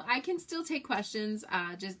 So I can still take questions.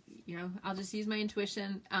 Just, you know, I'll just use my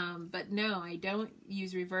intuition. But no, I don't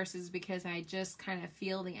use reverses because I just kind of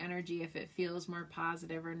feel the energy if it feels more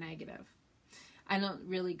positive or negative. I don't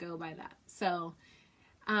really go by that. So,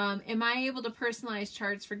 am I able to personalize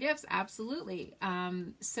charts for gifts? Absolutely.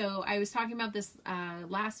 So I was talking about this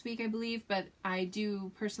last week, I believe, but I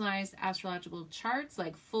do personalized astrological charts,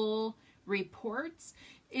 like full reports.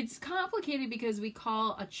 It's complicated because we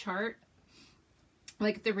call a chart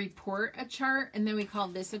like the report a chart, and then we call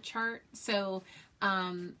this a chart. So,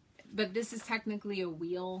 but this is technically a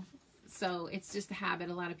wheel. So it's just a habit.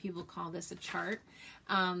 A lot of people call this a chart.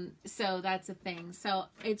 So that's a thing. So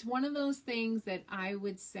it's one of those things that I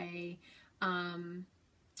would say,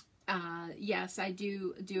 yes, I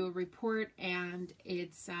do a report, and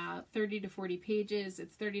it's 30 to 40 pages.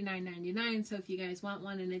 It's $39.99. So if you guys want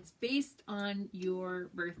one, and it's based on your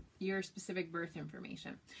specific birth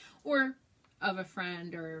information, or of a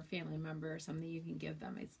friend or family member or something, you can give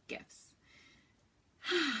them as gifts.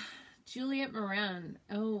 Juliet Moran.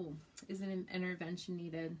 Oh, is an intervention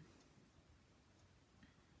needed?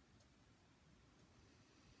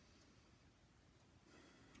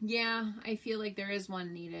 Yeah, I feel like there is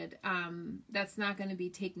one needed. That's not going to be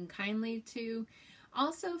taken kindly to.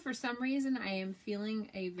 Also, for some reason, I am feeling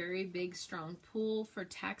a very big, strong pull for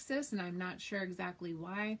Texas, and I'm not sure exactly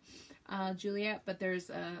why, Juliet, but there's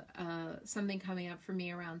something coming up for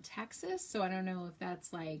me around Texas, so I don't know if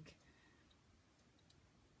that's like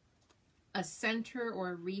a center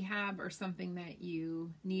or a rehab or something that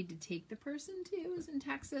you need to take the person to is in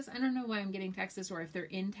Texas. I don't know why I'm getting Texas, or if they're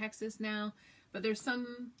in Texas now, but there's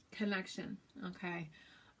some connection, okay,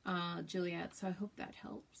 Juliet, so I hope that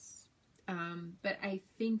helps. But I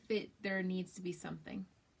think that there needs to be something,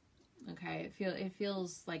 okay? It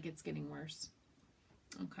feels like it's getting worse,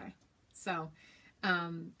 okay? So,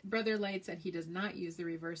 Brother Light said he does not use the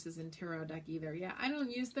reverses in tarot deck either. Yeah, I don't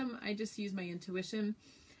use them. I just use my intuition.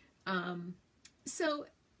 So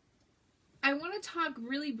I want to talk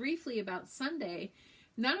really briefly about Sunday.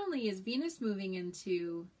 Not only is Venus moving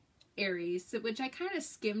into Aries, which I kind of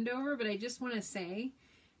skimmed over, but I just want to say,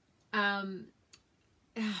 oh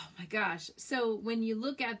my gosh. So when you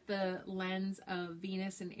look at the lens of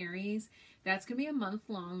Venus and Aries, that's going to be a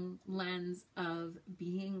month-long lens of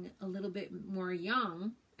being a little bit more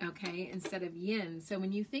yang, okay, instead of yin. So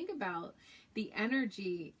when you think about the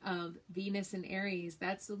energy of Venus and Aries,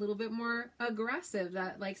 that's a little bit more aggressive.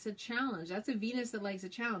 That likes a challenge. That's a Venus that likes a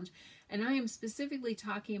challenge. And I am specifically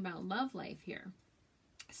talking about love life here.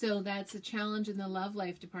 So that's a challenge in the love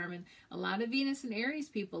life department. A lot of Venus and Aries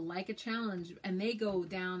people like a challenge, and they go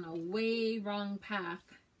down a way wrong path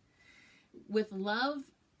with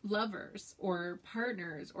lovers or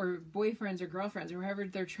partners or boyfriends or girlfriends or whoever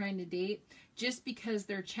they're trying to date, just because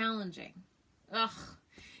they're challenging. Ugh.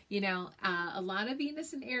 You know, a lot of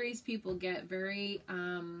Venus and Aries people get very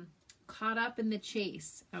caught up in the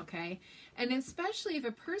chase, okay? And especially if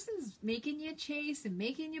a person's making you chase and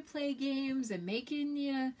making you play games and making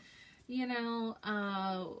you,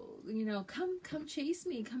 come chase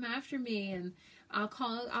me, come after me, and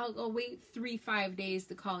I'll wait 3-5 days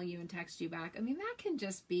to call you and text you back. I mean, that can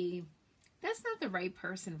just be, that's not the right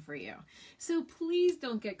person for you. So please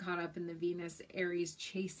don't get caught up in the Venus Aries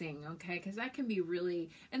chasing, okay? Because that can be really,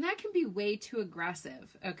 and that can be way too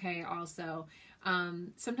aggressive, okay? Also,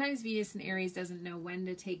 sometimes Venus and Aries doesn't know when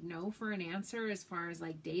to take no for an answer as far as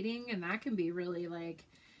like dating, and that can be really like,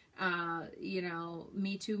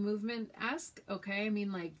 Me Too movement-esque, okay? I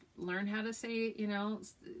mean, like, learn how to say,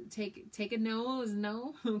 take a no as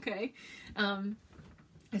no, okay?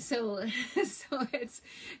 So it's,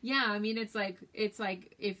 yeah, I mean, it's like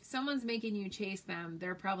if someone's making you chase them,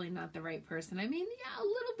 they're probably not the right person. I mean, yeah, a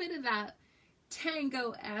little bit of that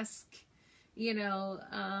tango-esque,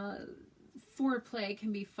 foreplay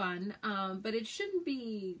can be fun, but it shouldn't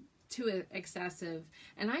be too excessive.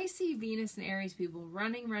 And I see Venus and Aries people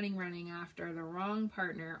running after the wrong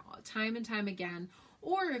partner time and time again.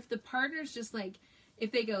 Or if the partner's just like,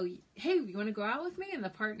 if they go, hey, you want to go out with me? And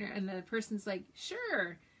the person's like,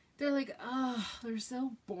 sure. They're like, oh, they're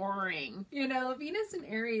so boring. Venus and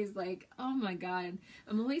Aries, like, oh my God.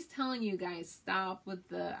 I'm always telling you guys, stop with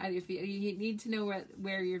if you need to know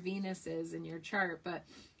where your Venus is in your chart, but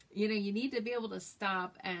you need to be able to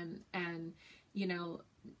stop and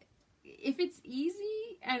if it's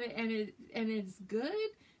easy and it's good,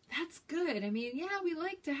 that's good. I mean, yeah, we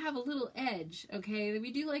like to have a little edge, okay?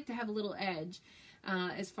 We do like to have a little edge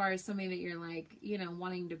as far as somebody that you're like,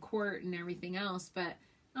 wanting to court and everything else, but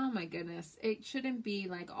oh my goodness, it shouldn't be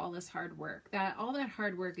like all this hard work. All that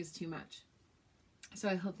hard work is too much. So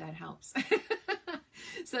I hope that helps.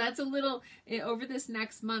 So that's a little, over this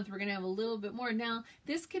next month, we're going to have a little bit more. Now,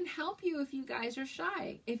 this can help you if you guys are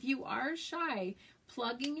shy. If you are shy,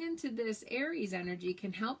 plugging into this Aries energy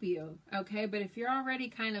can help you, okay? But if you're already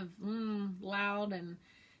kind of loud and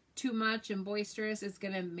too much and boisterous, it's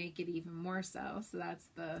going to make it even more so. So that's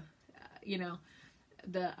the,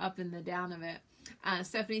 the up and the down of it.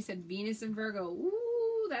 Stephanie said Venus and Virgo.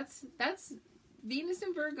 Ooh, that's Venus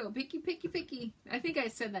and Virgo. Picky, picky, picky. I think I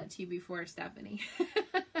said that to you before, Stephanie.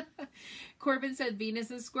 Corbin said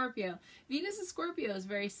Venus and Scorpio. Venus and Scorpio is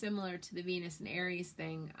very similar to the Venus and Aries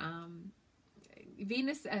thing.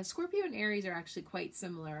 Scorpio and Aries are actually quite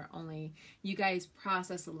similar, only you guys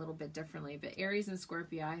process a little bit differently. But Aries and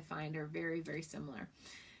Scorpio, I find, are very, very similar.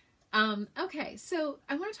 Okay, so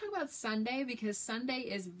I want to talk about Sunday because Sunday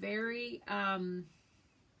is very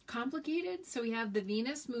complicated. So we have the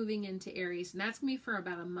Venus moving into Aries, and that's going to be for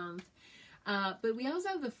about a month. But we also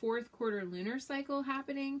have the 4th quarter lunar cycle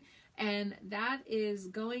happening, and that is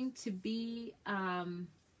going to be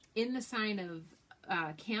in the sign of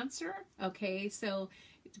Cancer. Okay, so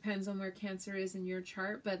it depends on where Cancer is in your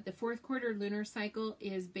chart, but the 4th quarter lunar cycle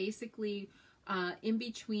is basically in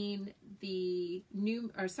between the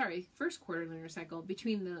 1st quarter lunar cycle,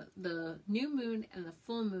 between the new moon and the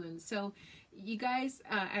full moon. So you guys,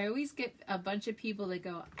 I always get a bunch of people that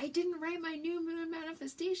go, I didn't write my new moon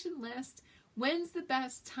manifestation list. When's the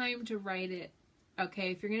best time to write it?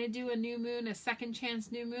 Okay, if you're going to do a new moon, a second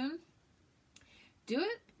chance new moon, do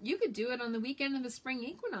it. You could do it on the weekend of the spring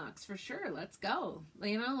equinox for sure. Let's go.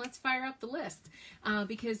 You know, let's fire up the list.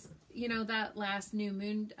 Because, you know, that last new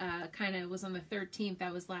moon kind of was on the 13th.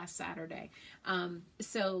 That was last Saturday.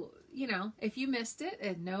 So, you know, if you missed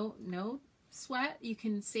it, no sweat. You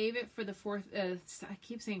can save it for the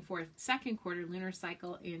second quarter lunar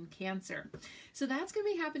cycle in Cancer. So that's going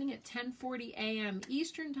to be happening at 10:40 a.m.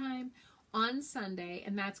 Eastern time on Sunday,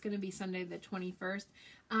 and that's going to be Sunday the 21st.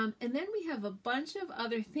 And then we have a bunch of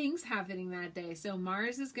other things happening that day. So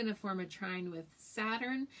Mars is going to form a trine with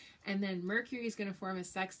Saturn, and then Mercury is going to form a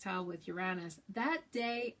sextile with Uranus. That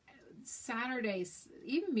day, Saturday,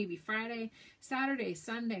 even maybe Friday, Saturday,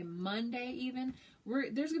 Sunday, Monday even,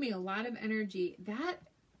 there's going to be a lot of energy. That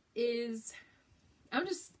is... I'm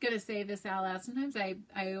just going to say this out loud. Sometimes I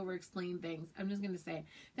over-explain things. I'm just going to say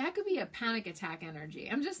that could be a panic attack energy.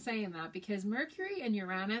 I'm just saying that because Mercury and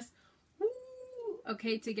Uranus, woo,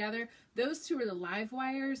 okay, together, those two are the live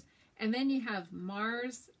wires. And then you have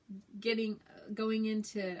Mars going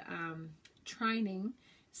into trining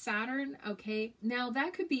Saturn, okay. Now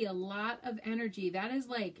that could be a lot of energy. That is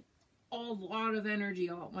like a lot of energy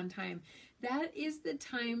all at one time. That is the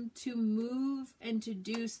time to move and to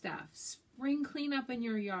do stuff. Spring cleanup in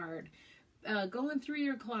your yard, going through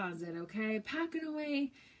your closet, okay? Packing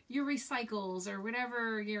away your recycles or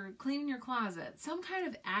whatever, you're cleaning your closet. Some kind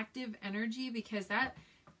of active energy, because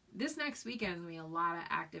this next weekend is going to be a lot of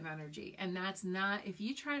active energy. And that's not, if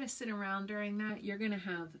you try to sit around during that, you're going to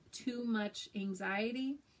have too much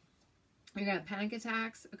anxiety. You're going to have panic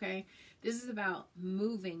attacks, okay? This is about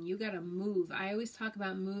moving. You got to move. I always talk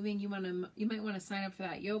about moving. You might want to sign up for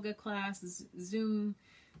that yoga class, Zoom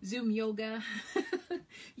yoga,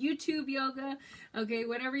 YouTube yoga, okay,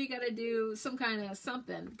 whatever you got to do, some kind of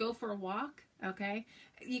something. Go for a walk, okay?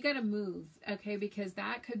 You got to move, okay, because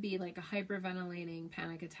that could be like a hyperventilating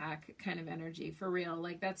panic attack kind of energy, for real.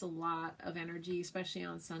 Like, that's a lot of energy, especially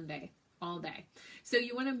on Sunday, all day. So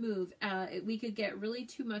you want to move. We could get really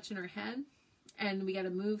too much in our head, and we got to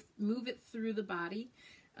move it through the body.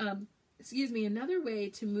 Excuse me, another way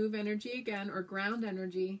to move energy again, or ground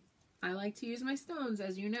energy, I like to use my stones,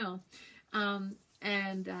 as you know.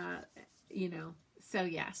 You know, so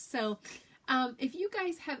yes. So if you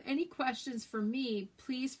guys have any questions for me,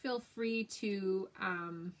 please feel free to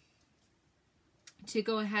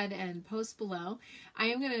go ahead and post below. I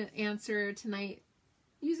am going to answer tonight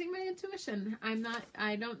using my intuition. I'm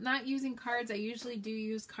not using cards. I usually do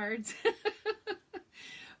use cards.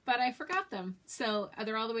 But I forgot them. So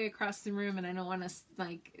they're all the way across the room, and I don't want to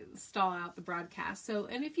like stall out the broadcast. So,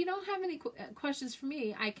 and if you don't have any questions for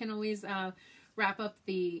me, I can always wrap up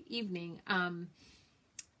the evening.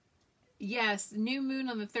 Yes, new moon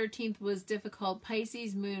on the 13th was difficult.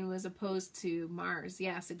 Pisces moon was opposed to Mars.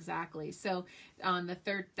 Yes, exactly. So on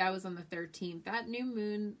the that was on the 13th. That new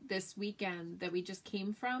moon this weekend that we just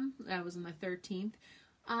came from, that was on the 13th.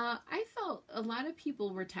 I felt a lot of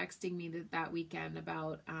people were texting me that weekend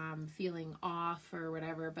about feeling off or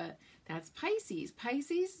whatever, but that's Pisces.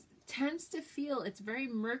 Pisces tends to feel, it's very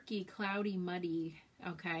murky, cloudy, muddy,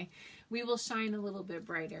 okay? We will shine a little bit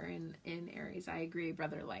brighter in Aries. I agree,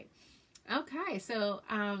 Brother Light. Okay, so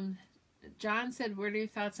John said, what are your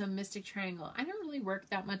thoughts on Mystic Triangle? I don't really work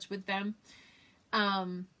that much with them.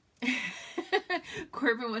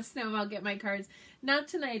 Corbin wants to know if I'll get my cards. Not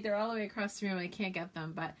tonight. They're all the way across the room. I can't get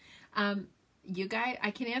them. But you guys,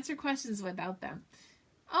 I can answer questions without them.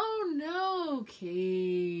 Oh, no,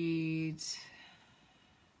 Kate.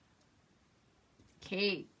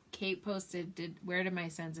 Kate posted, where did my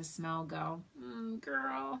sense of smell go?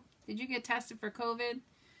 Girl, did you get tested for COVID?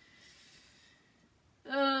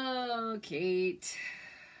 Oh, Kate.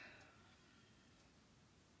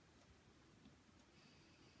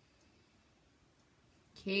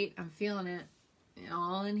 Kate, I'm feeling it.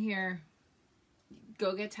 All in here.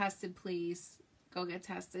 Go get tested, please. Go get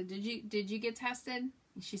tested. Did you get tested?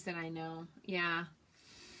 She said, I know. Yeah.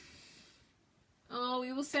 Oh,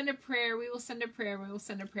 we will send a prayer. We will send a prayer. We will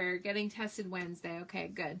send a prayer. Getting tested Wednesday. Okay,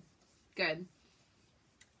 good. Good.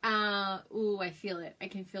 Ooh, I feel it. I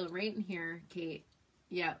can feel it right in here, Kate.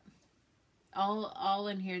 Yep. All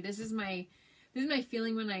in here. This is my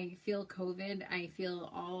feeling when I feel COVID. I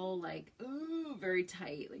feel all like, ooh, very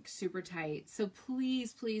tight, like super tight. So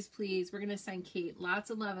please, please, please, we're going to send Kate lots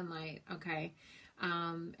of love and light. Okay.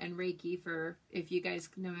 And Reiki for, if you guys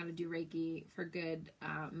know how to do Reiki for good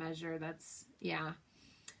measure, that's, yeah.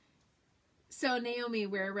 So Naomi,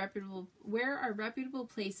 where are reputable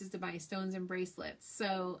places to buy stones and bracelets?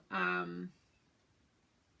 So I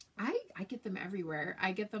get them everywhere.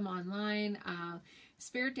 I get them online.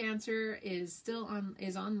 Spirit Dancer is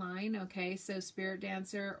online. Okay, so Spirit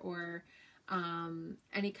Dancer or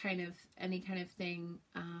any kind of thing.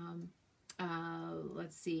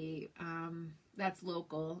 Let's see. That's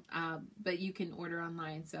local, but you can order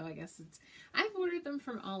online. So I guess I've ordered them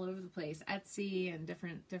from all over the place, Etsy and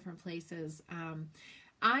different places.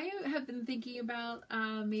 I have been thinking about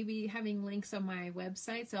maybe having links on my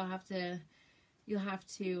website. So you'll have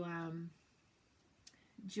to.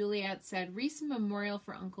 Juliet said, recent memorial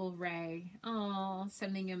for Uncle Ray. Oh,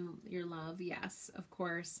 sending him your love. Yes, of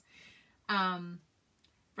course.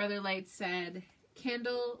 Brother Light said,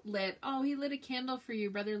 candle lit. Oh, he lit a candle for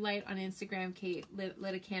you. Brother Light on Instagram, Kate,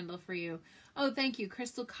 lit a candle for you. Oh, thank you.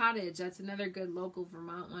 Crystal Cottage. That's another good local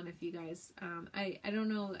Vermont one if you guys, I don't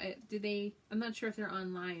know, I'm not sure if they're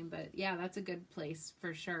online, but yeah, that's a good place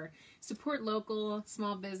for sure. Support local,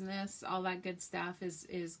 small business, all that good stuff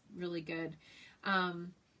is really good. All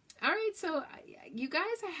right, so you guys,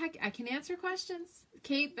 I can answer questions,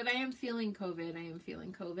 Kate, but I am feeling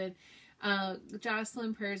COVID.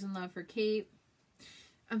 Jocelyn, prayers and love for Kate.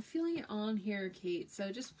 I'm feeling it all in here, Kate. So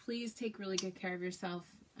just please take really good care of yourself.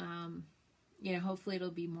 Hopefully it'll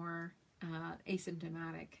be more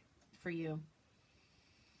asymptomatic for you.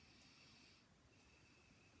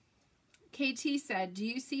 KT said, do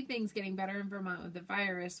you see things getting better in Vermont with the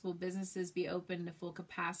virus? Will businesses be open to full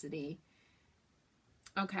capacity?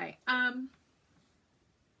 Okay.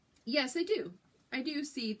 Yes, I do. I do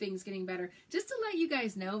see things getting better. Just to let you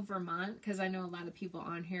guys know, Vermont, because I know a lot of people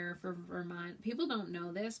on here for Vermont. People don't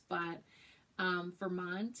know this, but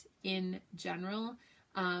Vermont in general,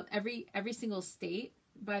 every single state,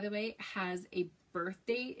 by the way, has a birth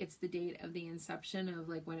date. It's the date of the inception of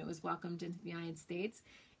like when it was welcomed into the United States.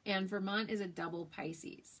 And Vermont is a double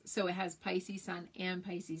Pisces. So it has Pisces sun and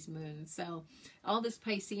Pisces moon. So all this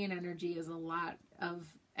Piscean energy is a lot of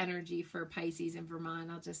energy for Pisces in Vermont.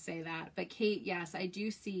 I'll just say that. But Kate, yes, I do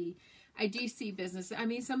see business. I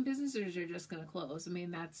mean, some businesses are just going to close. I mean,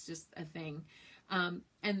 that's just a thing.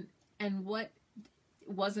 And what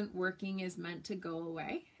wasn't working is meant to go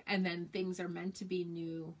away. And then things are meant to be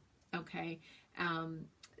new. Okay.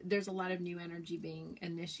 There's a lot of new energy being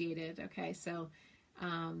initiated. Okay. So,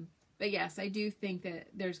 but yes, I do think that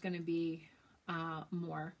there's going to be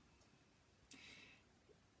more.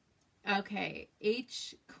 Okay,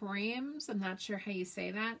 H. Crams, I'm not sure how you say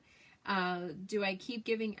that. Do I keep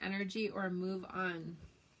giving energy or move on?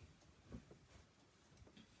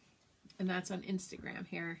 And that's on Instagram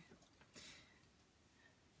here.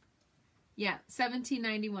 Yeah,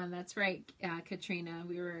 1791. That's right, Katrina.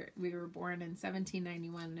 We were born in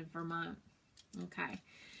 1791 in Vermont. Okay.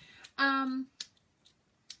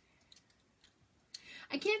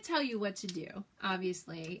 I can't tell you what to do,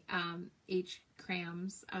 obviously. H.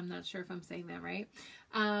 Crams, I'm not sure if I'm saying that right.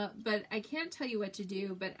 But I can't tell you what to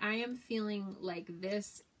do, but I am feeling like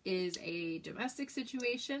this is a domestic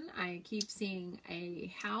situation. I keep seeing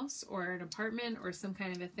a house or an apartment or some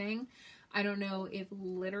kind of a thing. I don't know if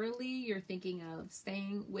literally you're thinking of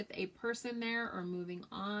staying with a person there or moving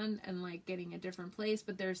on and like getting a different place,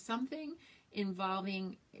 but there's something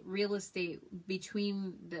involving real estate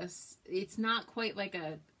between this. It's not quite like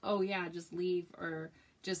a, oh yeah, just leave or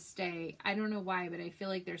just stay. I don't know why, but I feel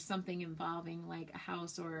like there's something involving like a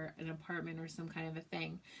house or an apartment or some kind of a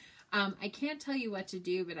thing. I can't tell you what to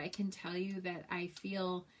do, but I can tell you that I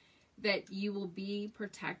feel that you will be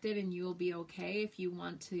protected and you will be okay if you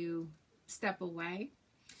want to step away.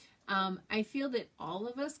 I feel that all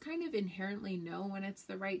of us kind of inherently know when it's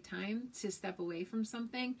the right time to step away from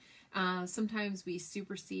something. Sometimes we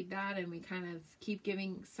supersede that and we kind of keep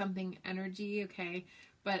giving something energy, okay?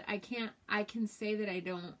 But I can say that I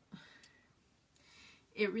don't,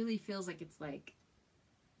 it really feels like it's like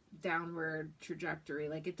downward trajectory.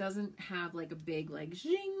 Like it doesn't have like a big like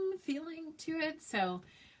zing feeling to it. So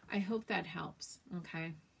I hope that helps.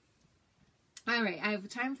 Okay. All right. I have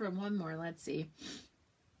time for one more. Let's see.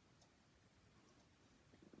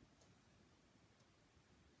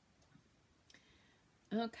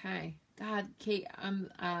 Okay. God, Kate,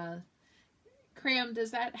 Cram,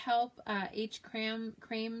 does that help? Cram?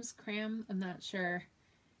 I'm not sure.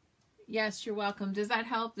 Yes, you're welcome. Does that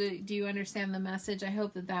help? Do you understand the message? I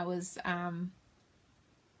hope that that was, oh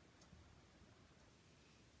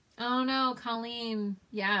no, Colleen.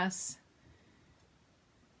 Yes.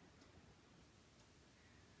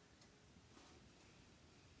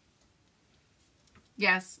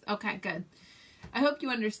 Yes. Okay, good. I hope you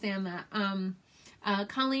understand that.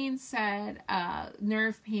 Colleen said,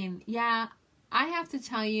 nerve pain. Yeah, I have to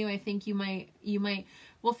tell you, I think you might,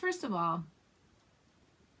 well, first of all,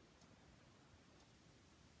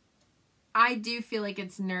 I do feel like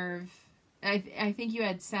it's nerve. I think you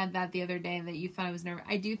had said that the other day that you thought it was nerve.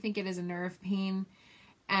 I do think it is a nerve pain.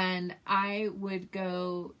 And I would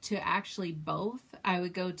go to actually both. I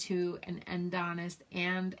would go to an endodontist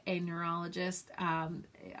and a neurologist.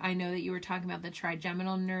 I know that you were talking about the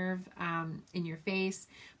trigeminal nerve in your face.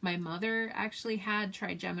 My mother actually had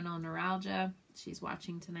trigeminal neuralgia. She's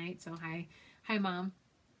watching tonight, so hi Mom.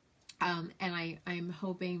 And I'm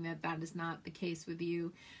hoping that that is not the case with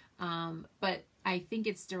you. But I think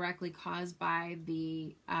it's directly caused by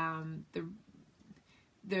the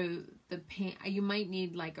pain. You might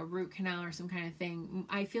need like a root canal or some kind of thing.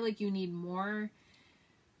 I feel like you need more.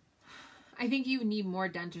 I think you need more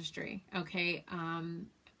dentistry. Okay.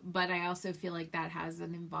 But I also feel like that has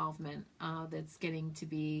an involvement that's getting to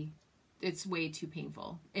be, it's way too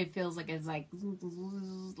painful. It feels like it's like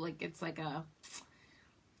it's like a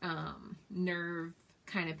nerve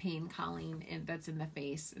kind of pain, Colleen, and that's in the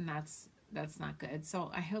face, and that's not good.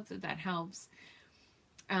 So I hope that helps.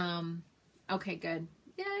 Okay, good.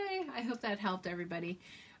 Yay! I hope that helped everybody.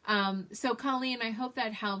 So Colleen, I hope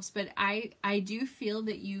that helps, but I do feel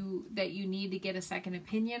that you need to get a second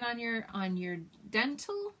opinion on your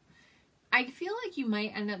dental. I feel like you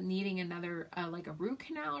might end up needing another like a root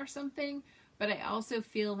canal or something, but I also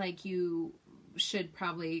feel like you should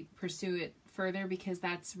probably pursue it further, because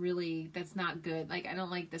that's not good. Like, I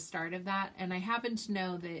don't like the start of that. And I happen to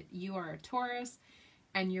know that you are a Taurus,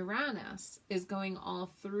 and Uranus is going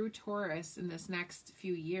all through Taurus in this next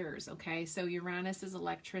few years, okay? So Uranus is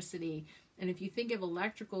electricity, and if you think of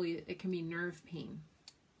electrical, it can be nerve pain,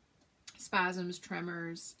 spasms,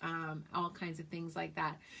 tremors, all kinds of things like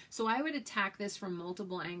that. So I would attack this from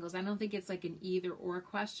multiple angles. I don't think it's like an either or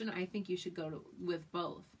question. I think you should go with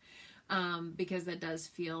both, because that does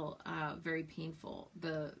feel very painful,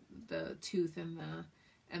 the tooth and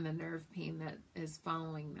the nerve pain that is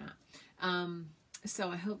following that.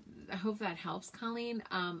 So I hope that helps, Colleen.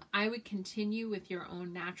 I would continue with your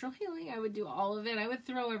own natural healing. I would do all of it. I would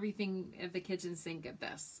throw everything at the kitchen sink at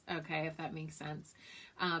this, okay, if that makes sense,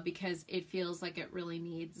 because it feels like it really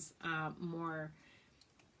needs more.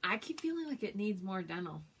 I keep feeling like it needs more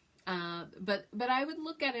dental. But I would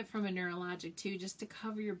look at it from a neurologic too, just to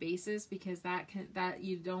cover your bases, because that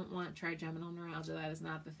you don't want trigeminal neuralgia. That is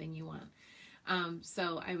not the thing you want.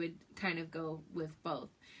 So I would kind of go with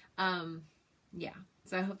both. Yeah,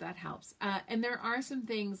 so I hope that helps. And there are some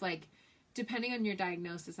things, like, depending on your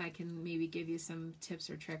diagnosis, I can maybe give you some tips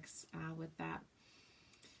or tricks with that.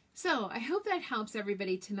 So I hope that helps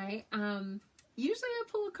everybody tonight. Usually I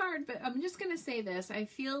pull a card, but I'm just going to say this. I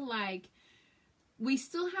feel like we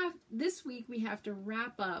still have, this week we have to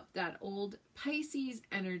wrap up that old Pisces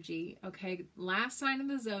energy, okay? Last sign of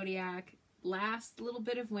the Zodiac, last little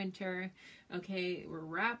bit of winter, okay? We're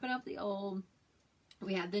wrapping up the old.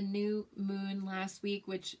 We had the new moon last week,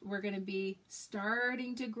 which we're going to be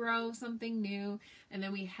starting to grow something new. And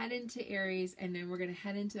then we head into Aries, and then we're going to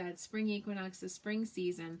head into that spring equinox, the spring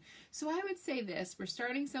season. So I would say this, we're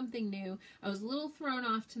starting something new. I was a little thrown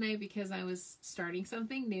off tonight because I was starting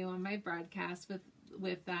something new on my broadcast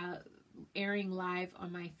with airing live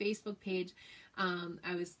on my Facebook page.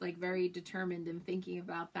 I was like very determined in thinking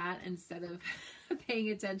about that instead of paying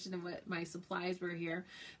attention to what my supplies were here.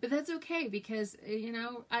 But that's okay, because, you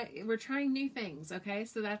know, we're trying new things, okay?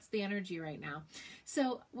 So that's the energy right now.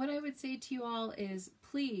 So what I would say to you all is,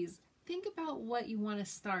 please think about what you want to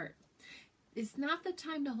start. It's not the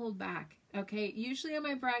time to hold back, okay? Usually on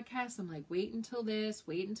my broadcasts, I'm like, wait until this,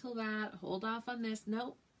 wait until that, hold off on this.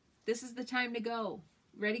 Nope, this is the time to go.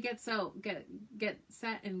 Ready, get set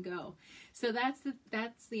and go. So that's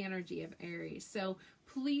the energy of Aries. So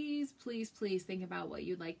please, please, please think about what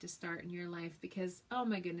you'd like to start in your life, because, oh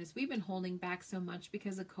my goodness, we've been holding back so much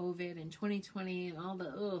because of COVID and 2020 and all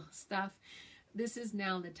the stuff. This is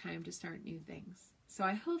now the time to start new things. So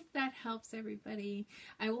I hope that helps everybody.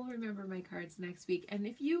 I will remember my cards next week. And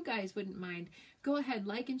if you guys wouldn't mind, go ahead,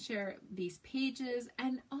 like and share these pages.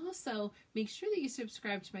 And also make sure that you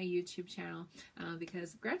subscribe to my YouTube channel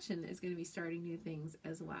because Gretchen is going to be starting new things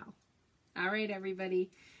as well. All right, everybody.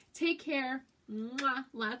 Take care. Mwah.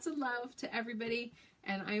 Lots of love to everybody.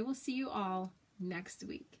 And I will see you all next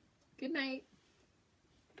week. Good night.